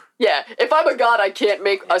your... Yeah, if I'm a god, I can't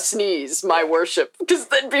make a sneeze my worship, because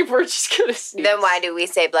then people are just gonna sneeze. Then why do we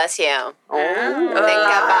say bless you? Oh. Think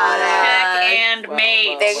about Check it. and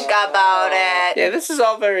mate. Think about it. Yeah, this is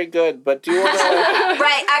all very good, but do you want to...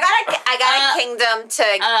 Right, I got a kingdom to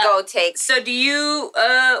go take. So do you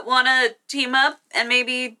want to team up and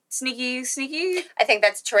maybe sneaky? I think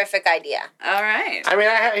that's a terrific idea. All right. I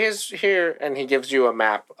mean, he's here, and he gives you a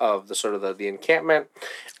map of the sort of the encampment.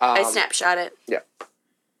 I snapshot it. Yeah.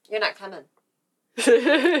 You're not coming.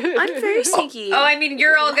 I'm very sneaky. Oh, I mean,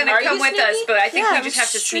 you're all gonna Are come you with us, sneaky? but I think Yeah, we just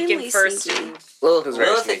have to sneak in extremely first. sneaky. And, Lilith is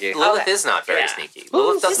very sneaky. Lilith is not very Yeah. sneaky.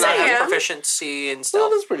 Lilith does Yes, not I have am. proficiency in Lilith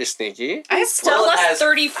stealth. is pretty sneaky. I have Lilith plus has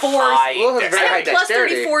 34. high Lilith has very high Plus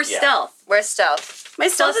dexterity. 34 Yeah. stealth. Where's stealth? My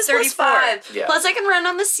stealth Plus is plus 34. 5. Yeah. Plus, I can run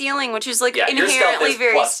on the ceiling, which is like Yeah, your stealth inherently is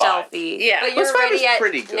very plus 5. stealthy. Yeah. But Plus you're five already is at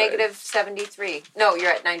pretty good. negative 73. No,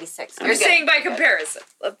 you're at 96. I'm You're just good. saying by comparison.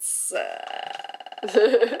 Let's.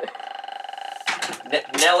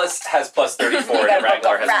 Nellis has plus 34 and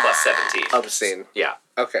Ragnar has plus 17. Obscene. Yeah.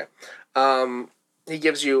 Okay. He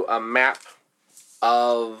gives you a map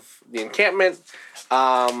of the encampment.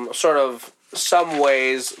 Sort of some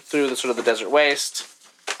ways through the sort of the desert waste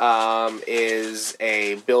is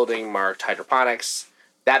a building marked hydroponics.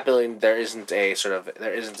 That building there isn't a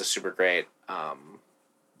super great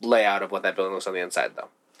layout of what that building looks on the inside though.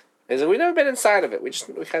 We've never been inside of it. We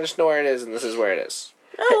kind of just know where it is, and this is where it is.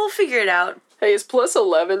 Oh, we'll figure it out. Hey, is plus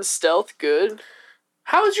 11 stealth good?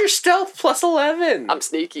 How is your stealth plus 11? I'm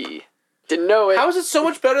sneaky. Didn't know it. How is it so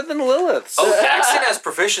much better than Lilith's? Oh, Daxton has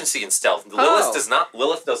proficiency in stealth. Oh. Lilith does not.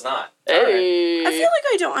 Lilith does not. Hey. I feel like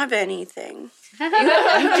I don't have anything. You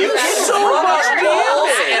so much walls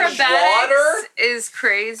damage. and Acrobatics water? is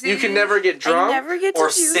crazy. You can never get I drunk never get to Or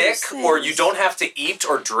do sick, those or you things. don't have to eat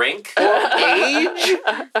or drink. or age.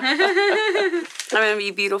 I'm gonna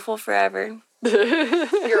be beautiful forever.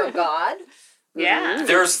 You're a god. Yeah.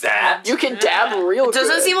 There's that. You can dab real It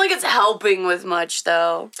doesn't good. seem like it's helping with much,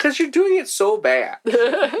 though. Because you're doing it so bad. Well,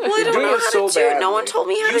 I don't doing know it how so to do it. No one badly. told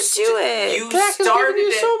me how to do it. You Jack has started given you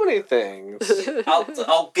it. so many things.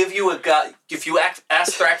 I'll give you a god. If you ask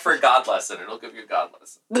Thrak for a god lesson, it'll give you a god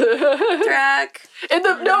lesson. Drac.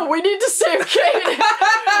 No, we need to save Kate.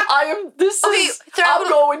 Okay, I'm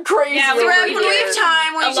going crazy. Yeah, over Drac, here. when we have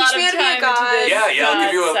time, will A you lot teach me of how to be time a into god? this. Yeah, I'll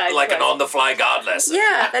give you Side an quest. on-the-fly god lesson.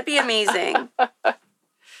 Yeah, that'd be amazing.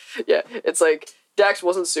 Yeah, it's like Dax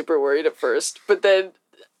wasn't super worried at first, but then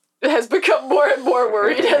has become more and more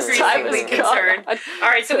worried as time has Increasingly gone concerned. on. All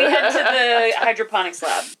right, so we head to the hydroponics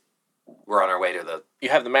lab. We're on our way to the. You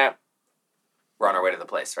have the map. We're on our way to the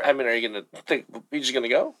place, right? I mean, are you gonna think? You just gonna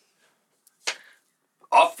go?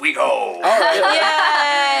 Off we go. All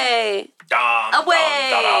right. Yay! Dum, Away.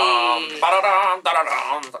 dum, da-dum, ba-da-dum,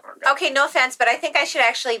 da-da-dum, da-da-dum. Okay, no offense, but I think I should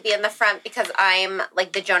actually be in the front because I'm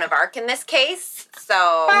like the Joan of Arc in this case.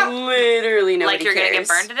 So, Literally nobody Like you're gonna get cares.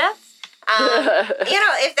 burned to death?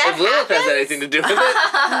 if that If Lilith happens, has anything to do with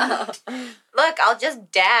it, look, I'll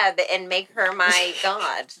just dab and make her my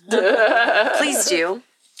god. Please do.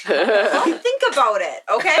 Don't think about it,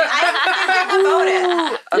 okay? I don't think about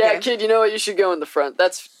it. Yeah, kid, you know what? You should go in the front.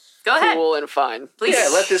 That's Go ahead. cool and fine. Please. yeah,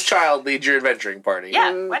 let this child lead your adventuring party.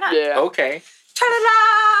 Yeah, why not? Yeah. Okay.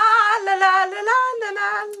 Tra-la-la, la la la la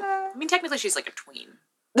la la. I mean, technically, she's like a tween.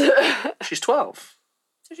 She's 12.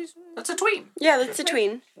 So she's That's a tween. Yeah, that's a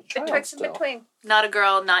tween. Child Betwixt and still. between. not a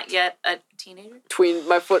girl, not yet a teenager. Between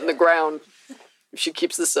my foot in the ground. If she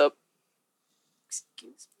keeps this up,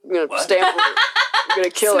 Excuse I'm gonna What? stamp her. I'm gonna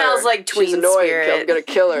kill her. Smells like She's tween annoying. spirit. I'm gonna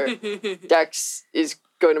kill her. Dax is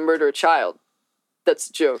going to murder a child. That's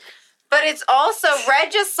a joke. But it's also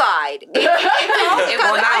regicide.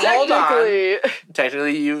 Well, now hold on. Technically,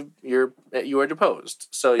 Technically, you are deposed,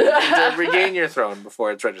 so you need to regain your throne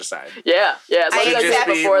before it's regicide. yeah. As long I as It I should do just that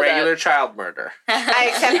be before regular that. child murder. I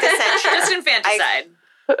accept the censure. Just infanticide.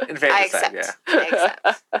 Infanticide, accept. yeah.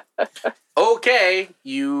 I accept. Okay,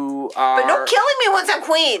 you are. But no killing me once I'm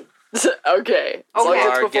queen. Okay. As long You as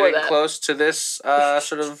it's are before getting that. close to this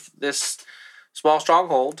this small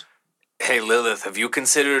stronghold. Hey Lilith, have you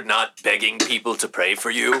considered not begging people to pray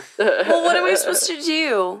for you? Well, what am I supposed to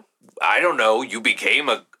do? I don't know. You became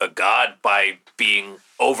a god by being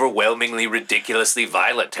overwhelmingly, ridiculously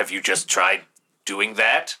violent. Have you just tried doing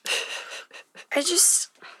that? I just,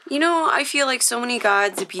 I feel like so many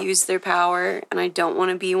gods abuse their power, and I don't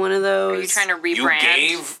want to be one of those. Are you trying to You rebrand?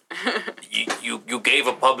 gave you gave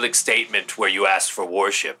a public statement where you asked for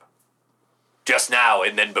worship. Just now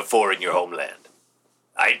and then before in your homeland.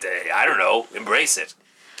 I don't know. Embrace it.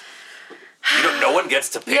 No one gets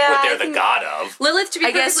to pick Yeah, what I they're the think- god of. Lilith, to be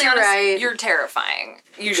I guess perfectly you're honest, right. you're terrifying.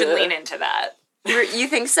 You should Yeah. lean into that. You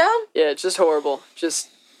think so? Yeah, it's just horrible. Just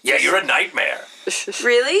Yeah, you're a nightmare.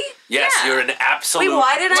 Really? Yes, Yeah. you're an absolute Wait,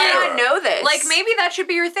 why did I terror. not know this? Like maybe that should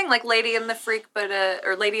be your thing, like Lady in the Freak, but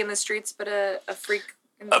or Lady in the Streets, but a freak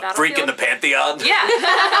in the A freak in the battlefield. pantheon? Yeah.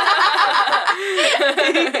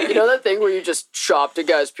 you know that thing where you just chopped a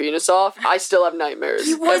guy's penis off? I still have nightmares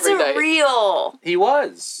he every wasn't night. real. He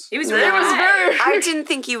was. He was It really was very- I didn't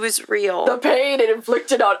think he was real. The pain it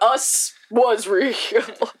inflicted on us was real.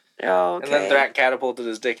 Oh, okay. And then Thrak catapulted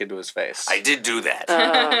his dick into his face. I did do that.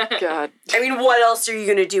 God. I mean, what else are you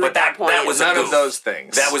gonna do But at that point? that was a None goof. of those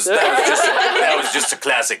things. That was just a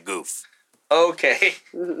classic goof. Okay.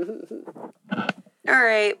 All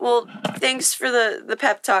right. Well, thanks for the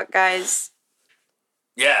pep talk, guys.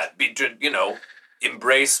 Yeah,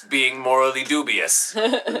 embrace being morally dubious.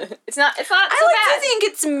 It's not so I like bad. to think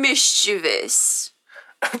it's mischievous.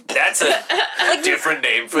 That's a different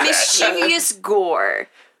name for that. Mischievous gore.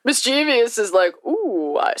 Mischievous is like,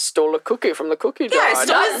 ooh, I stole a cookie from the cookie jar. I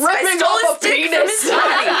stole Not his- ripping I stole off his dick a from penis. his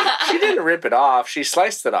body. She didn't rip it off. She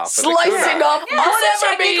sliced it off. with a Slicing kunai. off Also, whatever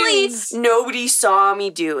technically, means. nobody saw me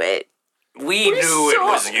do it. We knew it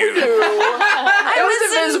was you. I was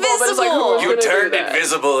invisible, but it's like, who was You gonna do turned that?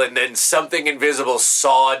 invisible, and then something invisible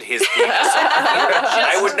sawed his penis.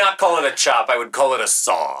 I would not call it a chop. I would call it a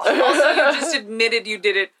saw. Also, you just admitted you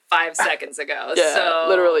did it 5 seconds ago. Yeah, so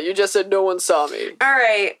literally. You just said no one saw me. All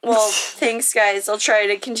right. Well, thanks, guys. I'll try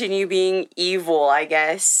to continue being evil, I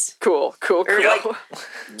guess. Cool. Or Yep.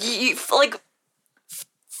 like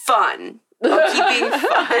fun. I'll keep being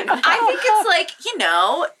fun. I think it's like,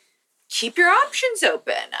 keep your options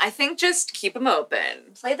open. I think just keep them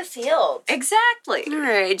open. Play the field. Exactly. All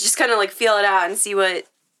right. Just kind of like feel it out and see what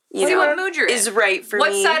see what mood you're in. is right for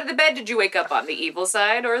What me. side of the bed did you wake up on? The evil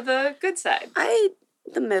side or the good side?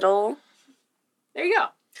 The middle. There you go.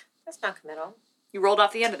 That's not committal. You rolled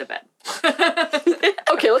off the end of the bed.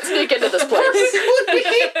 Okay, let's sneak into this place.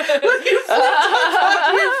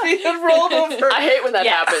 I hate when that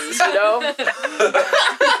happens,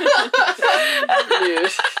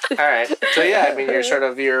 All right. So yeah, I mean, you're sort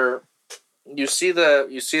of you see the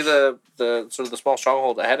sort of the small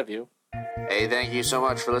stronghold ahead of you. Hey, thank you so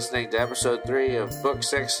much for listening to episode 3 of Book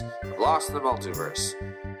 6 of Lost in the Multiverse.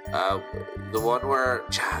 The one where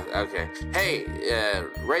hey,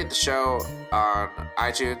 rate the show on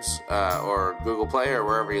iTunes or Google Play or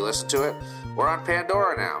wherever you listen to it. We're on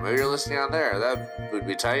Pandora now. Maybe you're listening on there. That would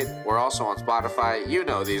be tight. We're also on Spotify. You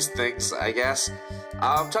know these things, I guess.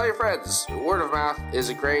 Tell your friends. Word of mouth is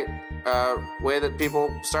a great way that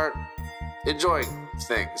people start enjoying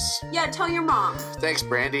things. Yeah, tell your mom. Thanks,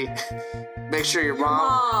 Brandy. Make sure your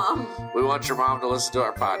mom. We want your mom to listen to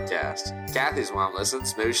our podcast. Kathy's mom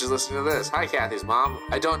listens. Maybe she's listening to this. Hi, Kathy's mom.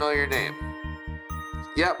 I don't know your name.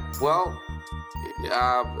 Yep, well,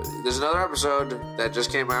 there's another episode that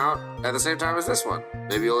just came out at the same time as this one.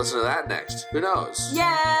 Maybe you'll listen to that next. Who knows?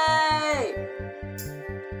 Yay!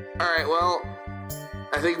 Alright, well,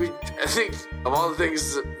 I think of all the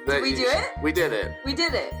things that we do it? We did it. We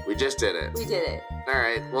did it. We just did it. We did it.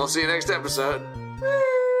 Alright, we'll see you next episode. Woo!